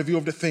and worthy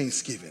of the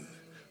thanksgiving.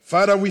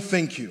 Father, we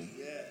thank you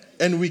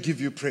and we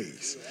give you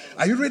praise.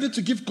 Are you ready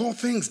to give God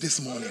thanks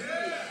this morning?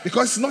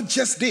 Because it's not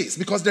just this,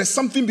 because there's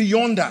something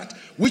beyond that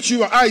which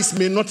your eyes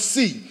may not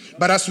see.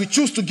 But as we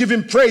choose to give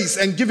him praise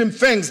and give him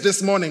thanks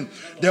this morning,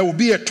 there will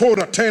be a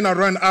total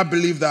turnaround. I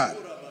believe that.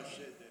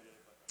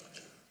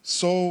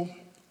 So,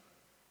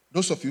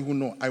 those of you who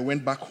know, I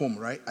went back home,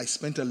 right? I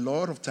spent a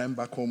lot of time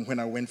back home when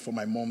I went for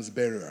my mom's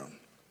burial.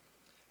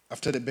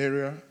 After the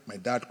burial, my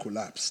dad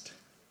collapsed.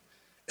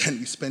 And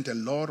we spent a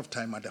lot of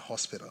time at the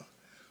hospital.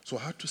 So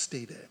I had to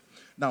stay there.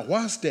 Now,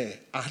 whilst there,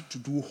 I had to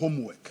do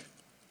homework.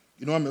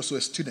 You know, I'm also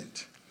a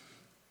student.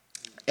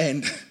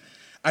 And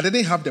I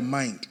didn't have the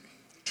mind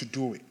to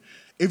do it.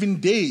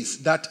 Even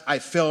days that I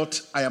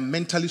felt I am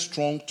mentally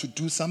strong to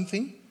do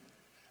something,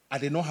 I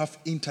did not have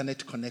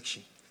internet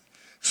connection.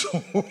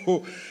 So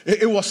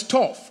it was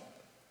tough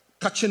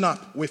catching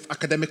up with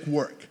academic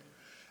work.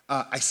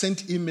 I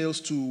sent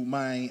emails to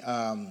my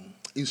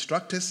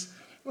instructors.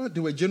 Well, they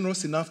were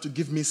generous enough to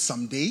give me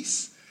some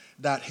days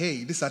that,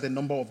 hey, these are the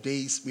number of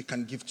days we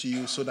can give to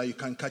you so that you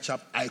can catch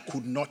up. I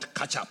could not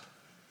catch up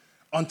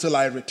until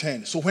I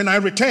returned. So when I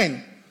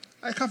returned,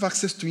 I have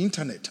access to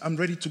internet. I'm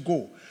ready to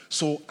go.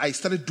 So I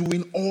started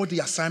doing all the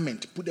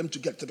assignment, put them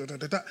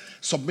together,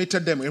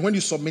 submitted them. And when you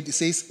submit, it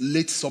says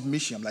late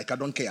submission. I'm like, I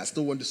don't care. I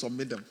still want to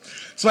submit them.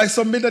 So I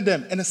submitted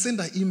them, and I sent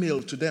an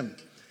email to them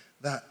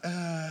that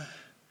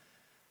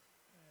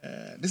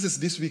this is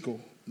this week,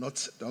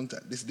 not long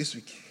time. This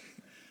week.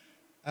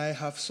 I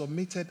have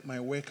submitted my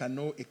work. I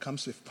know it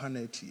comes with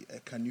penalty.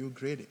 Can you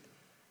grade it?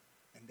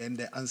 And then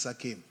the answer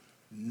came,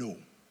 no.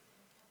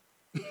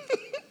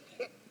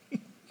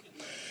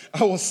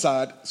 I was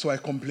sad, so I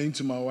complained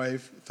to my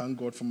wife. Thank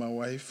God for my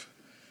wife.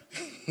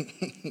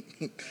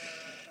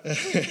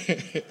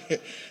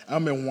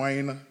 I'm a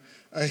whiner.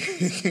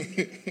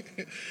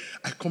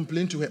 I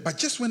complained to her. But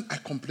just when I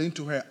complained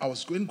to her, I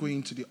was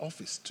going to the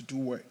office to do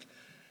work.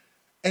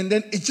 And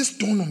then it just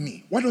dawned on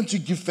me, why don't you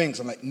give thanks?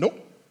 I'm like, nope.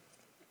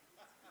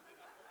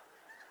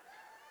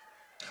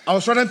 I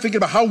was trying to think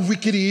about how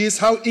wicked he is,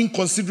 how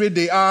inconsiderate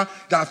they are,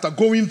 that after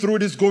going through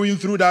this, going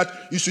through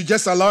that, you should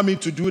just allow me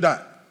to do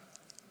that.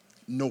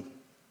 No.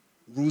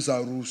 Rules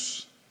are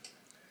rules.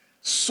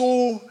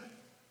 So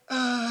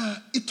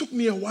it took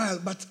me a while,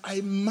 but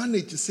I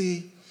managed to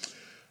say,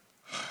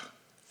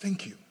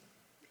 thank you.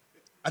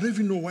 I don't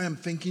even know why I'm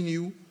thanking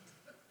you,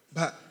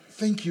 but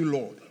thank you,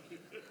 Lord.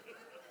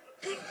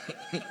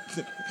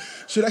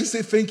 Should I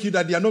say thank you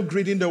that they are not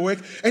grading the work?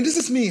 And this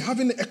is me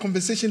having a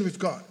conversation with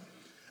God.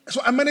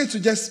 So I managed to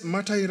just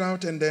matter it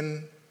out and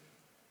then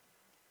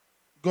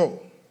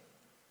go.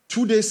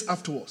 2 days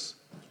afterwards,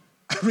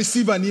 I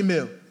received an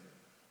email.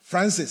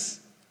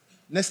 Francis,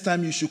 next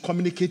time you should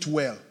communicate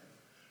well.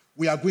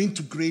 We are going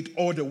to grade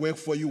all the work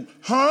for you.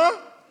 Huh?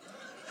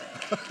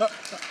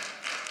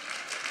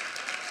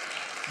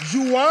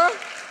 You are?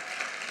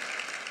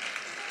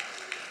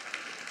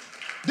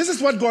 This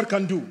is what God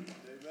can do. Amen.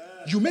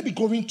 You may be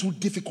going through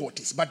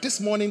difficulties, but this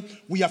morning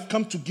we have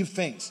come to give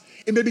thanks.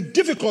 It may be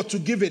difficult to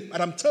give it,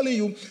 but I'm telling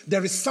you,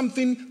 there is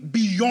something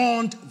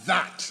beyond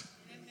that.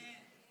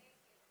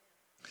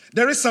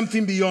 There is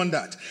something beyond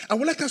that. I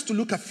would like us to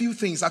look at a few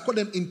things. I call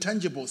them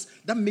intangibles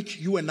that make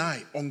you and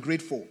I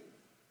ungrateful.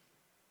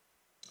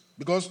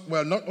 Because,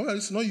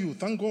 it's not you.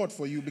 Thank God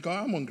for you, because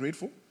I'm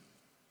ungrateful.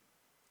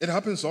 It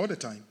happens all the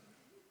time.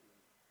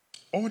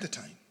 All the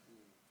time.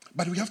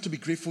 But we have to be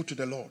grateful to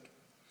the Lord.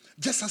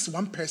 Just as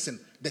one person,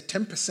 the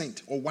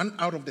 10% or 1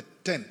 out of the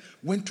 10,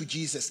 went to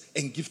Jesus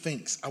and give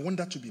thanks. I want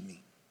that to be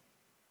me.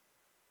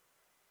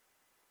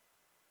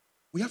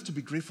 We have to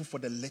be grateful for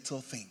the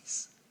little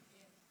things.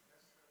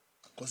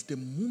 Because the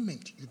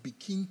moment you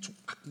begin to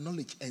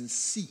acknowledge and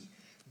see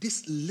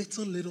these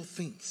little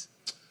things,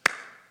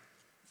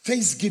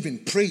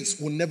 thanksgiving, praise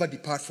will never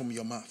depart from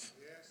your mouth.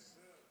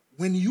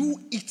 When you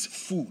eat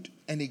food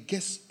and it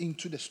gets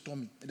into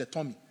the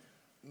tummy,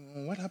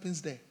 what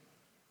happens there?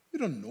 You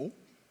don't know.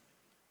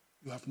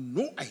 You have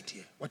no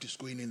idea what is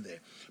going in there.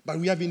 But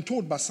we have been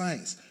told by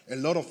science, a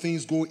lot of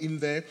things go in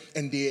there,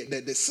 and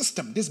the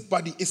system, this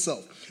body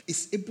itself,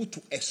 is able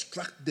to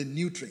extract the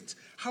nutrients.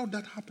 How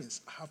that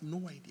happens, I have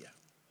no idea.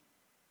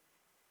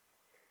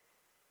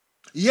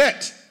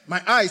 Yet,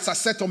 my eyes are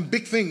set on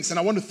big things, and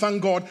I want to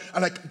thank God.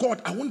 I'm like,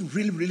 God, I want to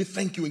really, really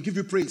thank you and give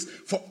you praise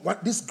for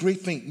what this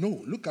great thing.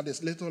 No, look at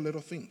these little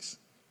things.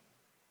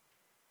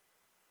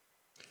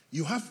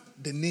 You have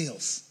the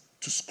nails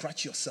to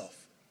scratch yourself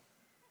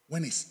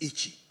when it's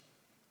itchy.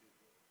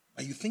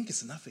 But you think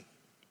it's nothing.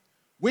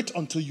 Wait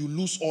until you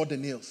lose all the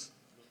nails,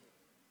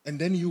 and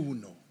then you will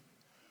know.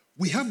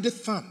 We have the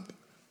thumb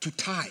to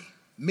tie,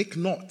 make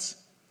knots.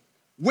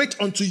 Wait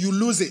until you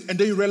lose it, and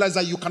then you realize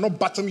that you cannot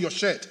button your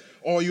shirt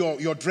or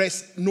your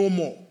dress no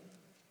more.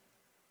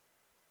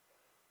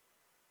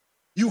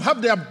 You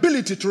have the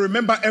ability to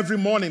remember every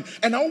morning,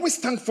 and I always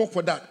thank God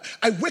for that.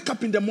 I wake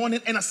up in the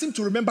morning and I seem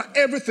to remember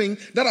everything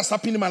that has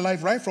happened in my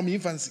life right from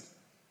infancy.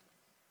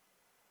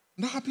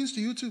 And that happens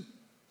to you too.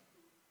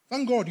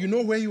 Thank God you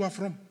know where you are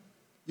from.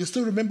 You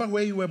still remember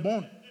where you were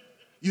born.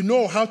 You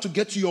know how to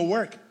get to your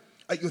work.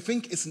 You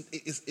think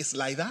it's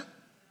like that?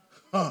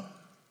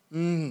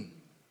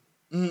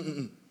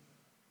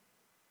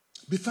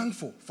 Be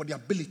thankful for the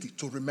ability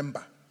to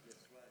remember.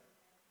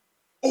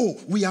 Oh,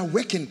 we are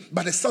working,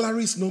 but the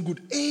salary is no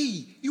good.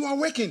 Hey, you are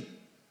working.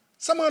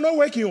 Some are not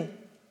working.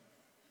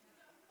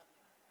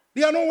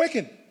 They are not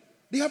working.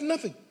 They have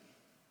nothing.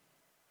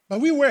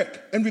 But we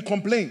work and we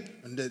complain,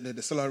 and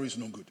the salary is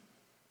no good.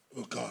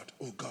 Oh God,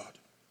 oh God.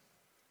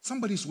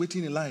 Somebody's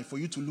waiting in line for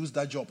you to lose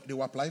that job. They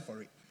will apply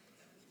for it.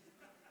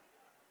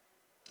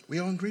 We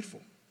are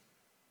ungrateful.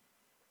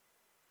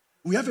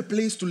 We have a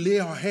place to lay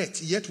our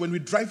heads, yet when we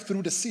drive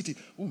through the city,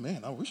 oh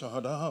man, I wish I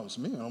had a house.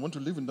 Man, I want to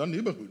live in that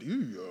neighborhood.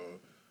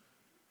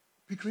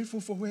 Be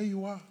grateful for where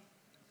you are.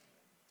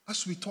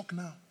 As we talk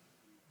now,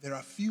 there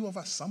are few of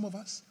us, some of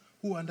us,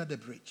 who are under the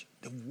bridge.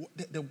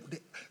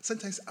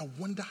 Sometimes I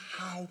wonder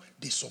how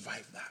they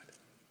survive that.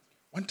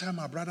 One time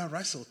our brother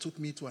Russell took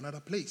me to another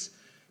place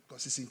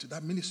because he's into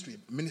that ministry,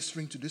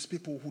 ministering to these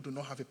people who do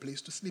not have a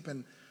place to sleep.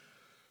 And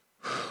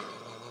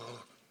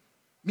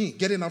me,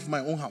 getting out of my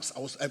own house,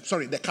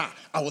 the car,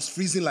 I was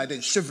freezing like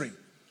that, shivering.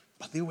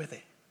 But they were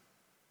there.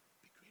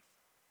 Be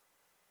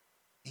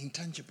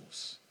grateful.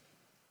 Intangibles.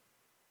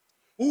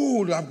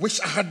 Oh, I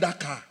wish I had that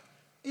car.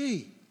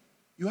 Hey,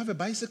 you have a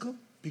bicycle?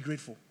 Be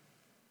grateful.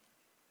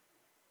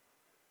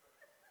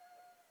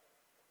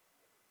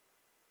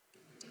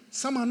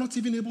 Some are not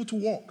even able to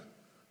walk.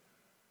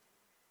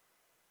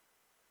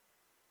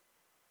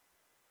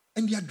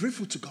 And they are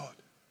grateful to God.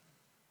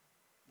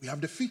 We have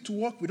the feet to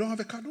walk. We don't have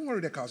a car. Don't worry,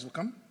 the cars will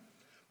come.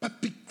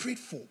 But be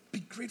grateful, be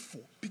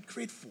grateful, be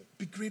grateful,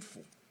 be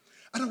grateful.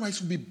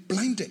 Otherwise, we'll be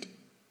blinded.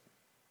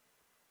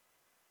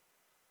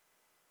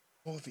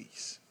 All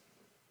these.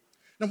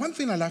 Now, one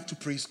thing I like to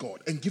praise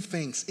God and give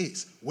thanks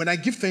is, when I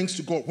give thanks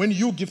to God, when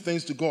you give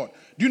thanks to God,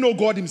 do you know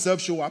God himself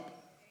show up?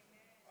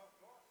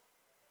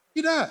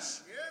 He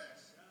does.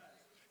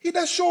 He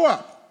does show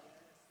up.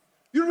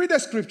 You read the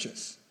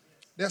scriptures.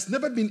 There's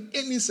never been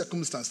any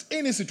circumstance,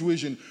 any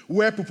situation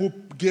where people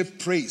give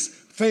praise,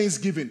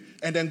 thanksgiving,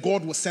 and then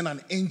God will send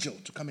an angel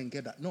to come and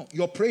get that. No,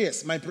 your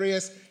prayers, my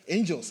prayers,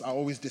 angels are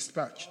always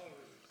dispatched.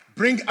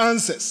 Bring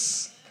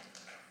answers.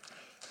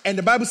 And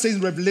the Bible says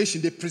in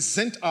Revelation, they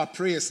present our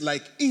prayers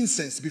like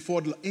incense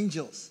before the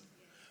angels.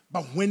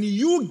 But when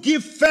you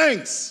give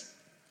thanks,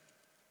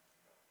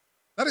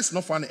 that is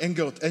not for an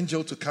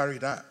angel to carry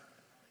that.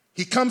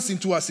 He comes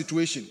into our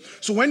situation.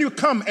 So when you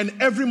come and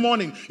every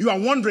morning you are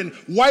wondering,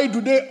 why do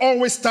they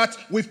always start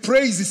with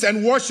praises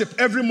and worship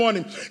every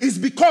morning? It's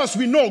because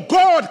we know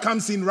God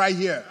comes in right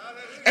here.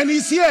 And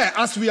he's here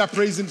as we are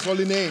praising his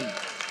holy name.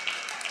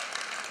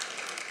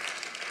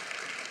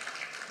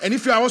 And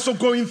if you are also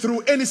going through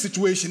any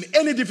situation,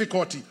 any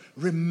difficulty,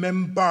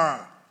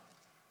 remember,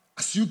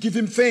 as you give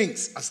him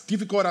thanks, as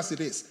difficult as it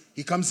is,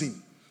 he comes in.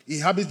 He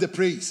inhabits the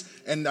praise.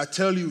 And I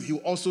tell you, he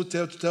will also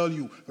tell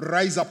you,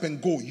 rise up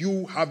and go.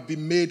 You have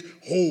been made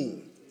whole.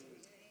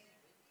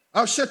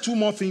 I'll share two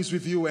more things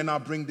with you and I'll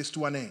bring this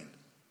to an end.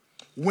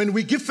 When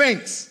we give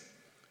thanks,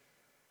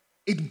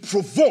 it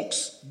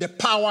provokes the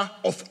power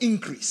of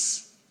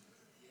increase.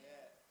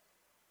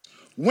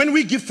 When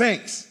we give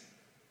thanks,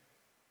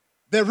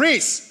 there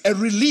is a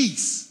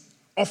release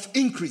of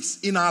increase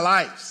in our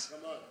lives.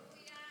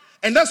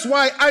 And that's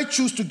why I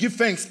choose to give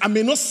thanks. I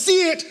may not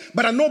see it,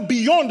 but I know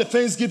beyond the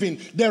thanksgiving,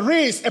 there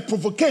is a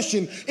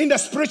provocation in the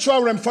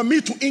spiritual realm for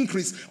me to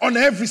increase on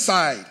every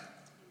side.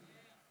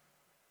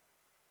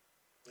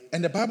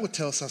 And the Bible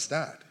tells us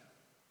that.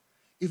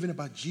 Even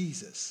about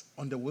Jesus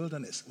on the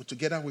wilderness,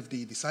 together with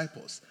the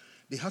disciples,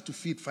 they had to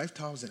feed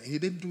 5,000, and he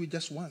didn't do it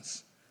just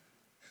once.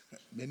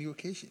 Many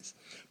occasions.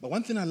 But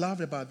one thing I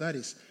loved about that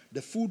is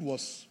the food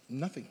was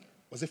nothing.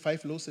 Was it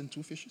 5 loaves and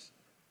 2 fishes?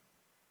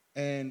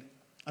 And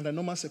under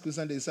normal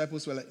circumstances, the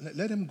disciples were like,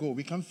 let them go.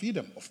 We can feed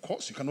them. Of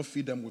course, you cannot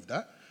feed them with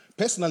that.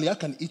 Personally, I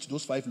can eat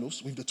those 5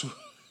 loaves with the 2.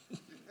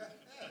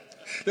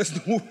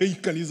 There's no way you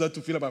can use that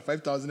to feed about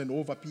 5,000 and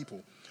over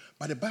people.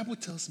 But the Bible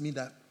tells me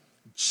that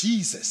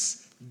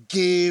Jesus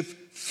gave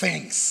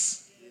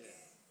thanks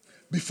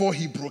before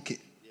he broke it.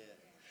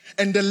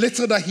 And the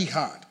little that he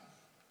had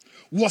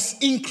was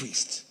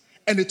increased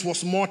and it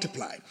was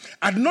multiplied.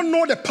 I do not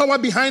know the power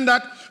behind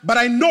that, but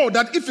I know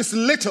that if it's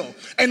little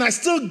and I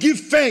still give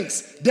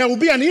thanks, there will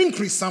be an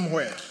increase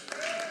somewhere.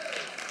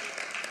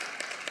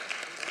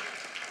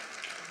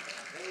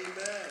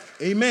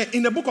 Amen.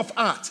 In the book of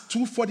Acts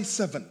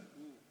 2:47,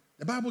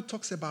 the Bible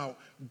talks about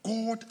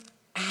God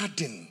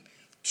adding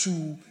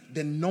to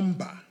the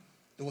number.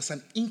 There was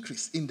an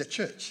increase in the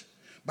church.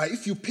 But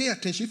if you pay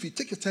attention, if you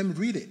take your time,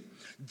 read it.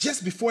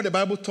 Just before the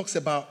Bible talks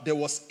about there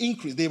was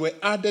increase, they were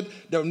added,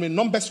 the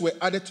numbers were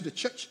added to the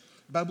church.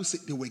 The Bible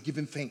said they were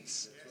giving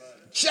thanks.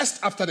 Right.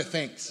 Just after the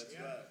thanks.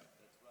 Right.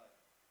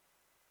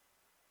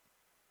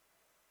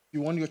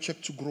 You want your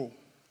church to grow,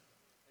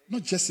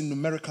 not just in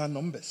numerical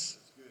numbers.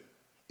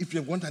 If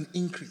you want an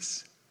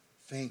increase,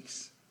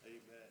 thanks. Amen.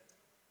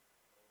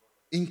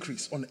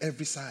 Increase on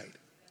every side.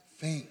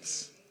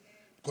 Thanks.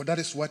 Because that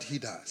is what he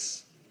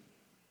does.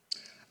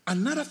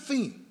 Another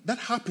thing that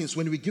happens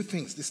when we give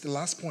thanks, this is the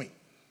last point,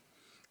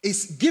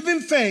 is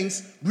giving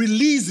thanks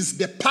releases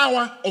the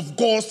power of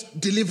God's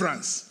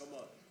deliverance.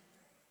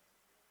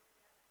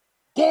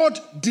 God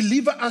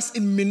deliver us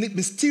in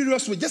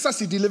mysterious ways, just as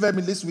he delivered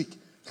me this week.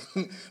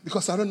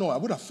 Because I don't know, I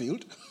would have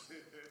failed.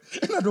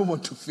 And I don't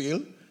want to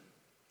fail.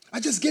 I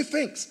just gave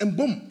thanks and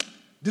boom,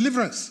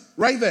 deliverance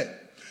right there.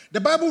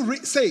 The Bible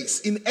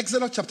says in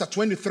Exodus chapter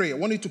 23, I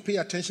want you to pay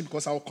attention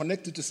because I will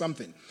connect it to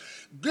something.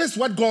 This is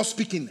what God's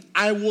speaking.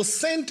 I will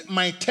send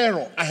my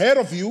terror ahead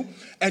of you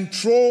and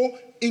throw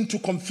into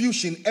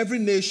confusion every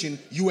nation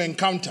you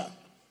encounter.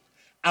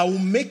 I will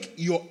make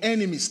your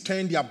enemies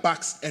turn their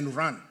backs and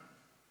run.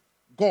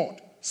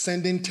 God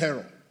sending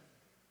terror.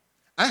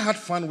 I had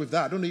fun with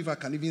that. I don't know if I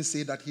can even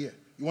say that here.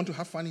 You want to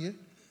have fun here?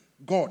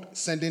 God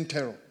sending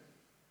terror.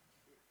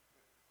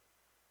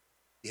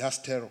 He has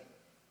terror.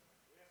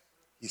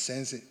 He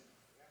sends it.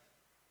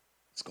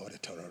 It's called a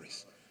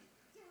terrorist.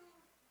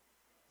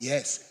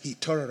 Yes, he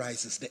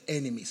terrorizes the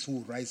enemies who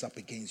rise up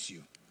against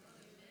you.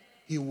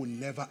 He will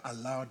never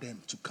allow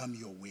them to come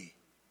your way.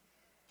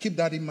 Keep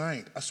that in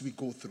mind as we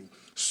go through.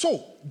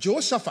 So,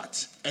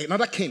 Jehoshaphat,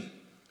 another king,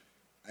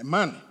 a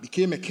man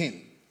became a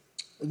king.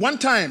 One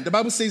time, the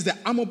Bible says the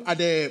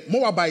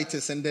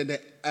Moabites and the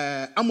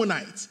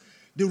Ammonites,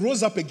 they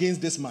rose up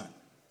against this man.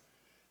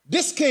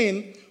 This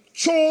king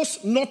chose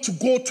not to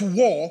go to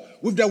war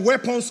with the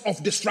weapons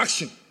of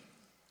destruction.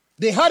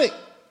 They had it.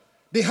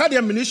 They had the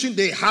ammunition.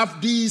 They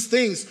have these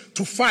things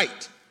to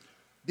fight.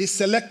 They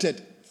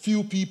selected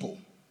few people,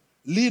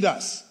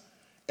 leaders,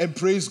 and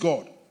praise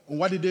God. And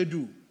what did they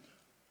do?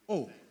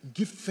 Oh,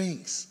 give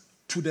thanks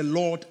to the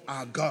Lord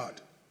our God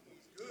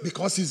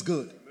because he's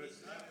good.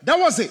 That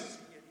was it.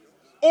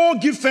 Oh,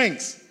 give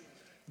thanks.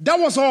 That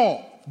was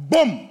all.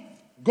 Boom.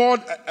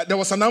 God, there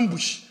was an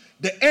ambush.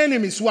 The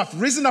enemies who have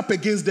risen up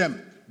against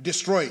them,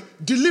 destroyed.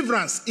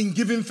 Deliverance in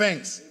giving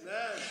thanks. Amen.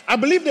 I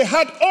believe they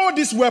had all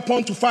this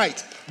weapon to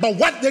fight, but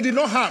what they did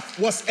not have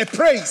was a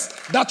praise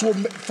that will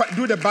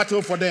do the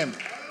battle for them.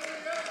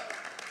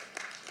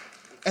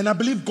 And I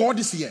believe God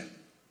is here.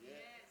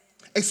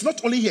 It's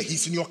not only here,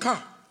 he's in your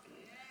car,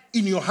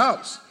 in your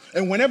house.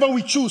 And whenever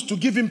we choose to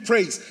give him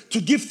praise, to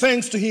give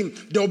thanks to him,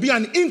 there will be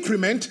an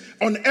increment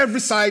on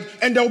every side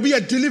and there will be a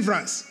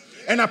deliverance.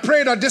 And I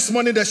pray that this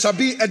morning there shall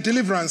be a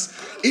deliverance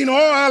in all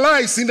our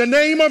lives in the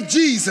name of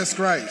Jesus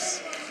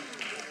Christ.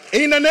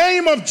 In the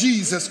name of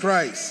Jesus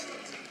Christ.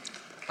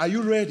 Are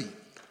you ready?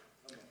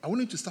 I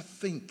want you to start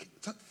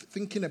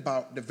thinking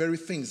about the very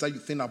things that you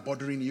think are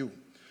bothering you.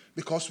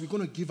 Because we're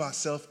going to give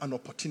ourselves an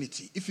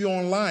opportunity. If you're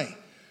online,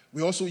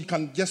 you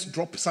can just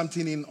drop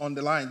something in on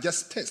the line.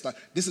 Just test that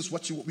this is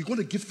what we're going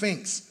to give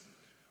thanks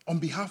on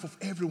behalf of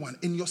everyone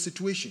in your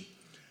situation.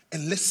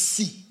 And let's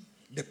see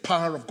the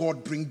power of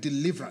God bring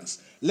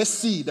deliverance. Let's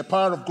see the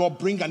power of God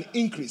bring an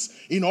increase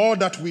in all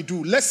that we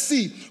do. Let's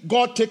see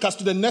God take us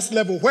to the next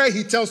level where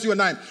he tells you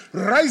and I,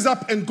 rise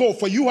up and go,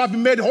 for you have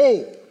been made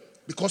whole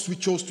because we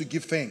chose to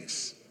give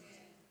thanks.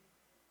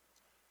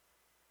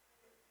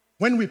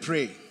 When we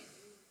pray,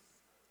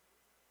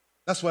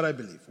 that's what I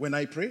believe. When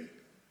I pray,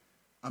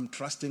 I'm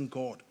trusting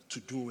God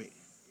to do it.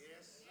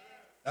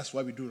 That's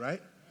what we do,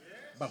 right?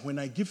 But when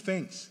I give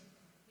thanks,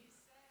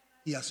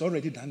 he has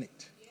already done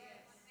it.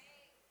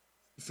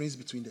 Difference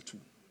between the two.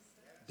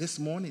 This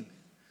morning,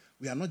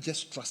 we are not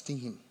just trusting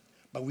him,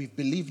 but we've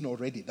believed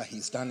already that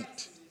he's done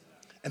it.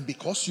 And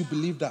because you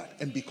believe that,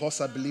 and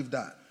because I believe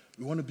that,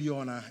 we want to be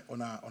on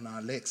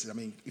our legs. I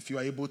mean, if you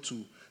are able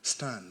to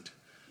stand.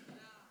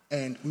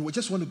 And we will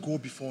just want to go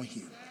before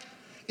him.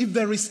 If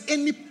there is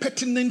any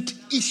pertinent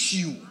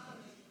issue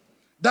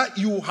that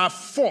you have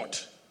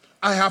fought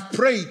I have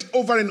prayed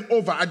over and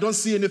over. I don't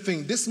see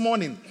anything. This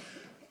morning,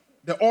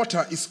 the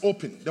altar is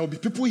open. There will be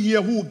people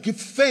here who will give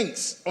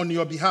thanks on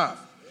your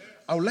behalf.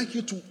 I would like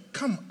you to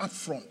come up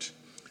front.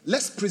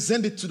 Let's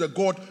present it to the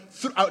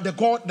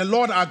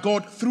Lord our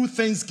God through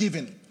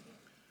thanksgiving.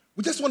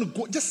 We just want to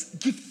go, just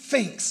give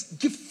thanks,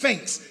 give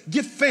thanks,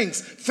 give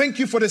thanks. Thank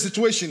you for the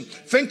situation.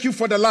 Thank you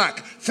for the lack.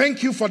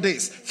 Thank you for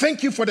this.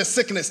 Thank you for the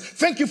sickness.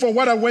 Thank you for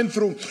what I went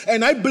through.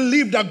 And I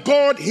believe that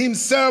God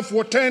himself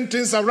will turn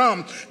things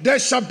around. There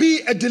shall be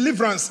a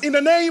deliverance in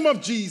the name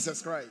of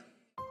Jesus Christ.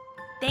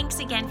 Thanks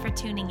again for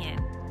tuning in.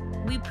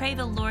 We pray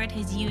the Lord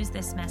has used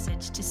this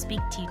message to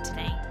speak to you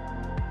today.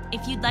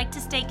 If you'd like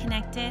to stay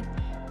connected,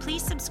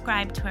 please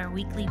subscribe to our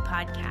weekly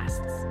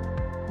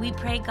podcasts. We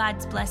pray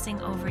God's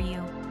blessing over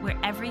you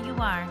wherever you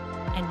are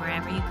and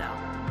wherever you go.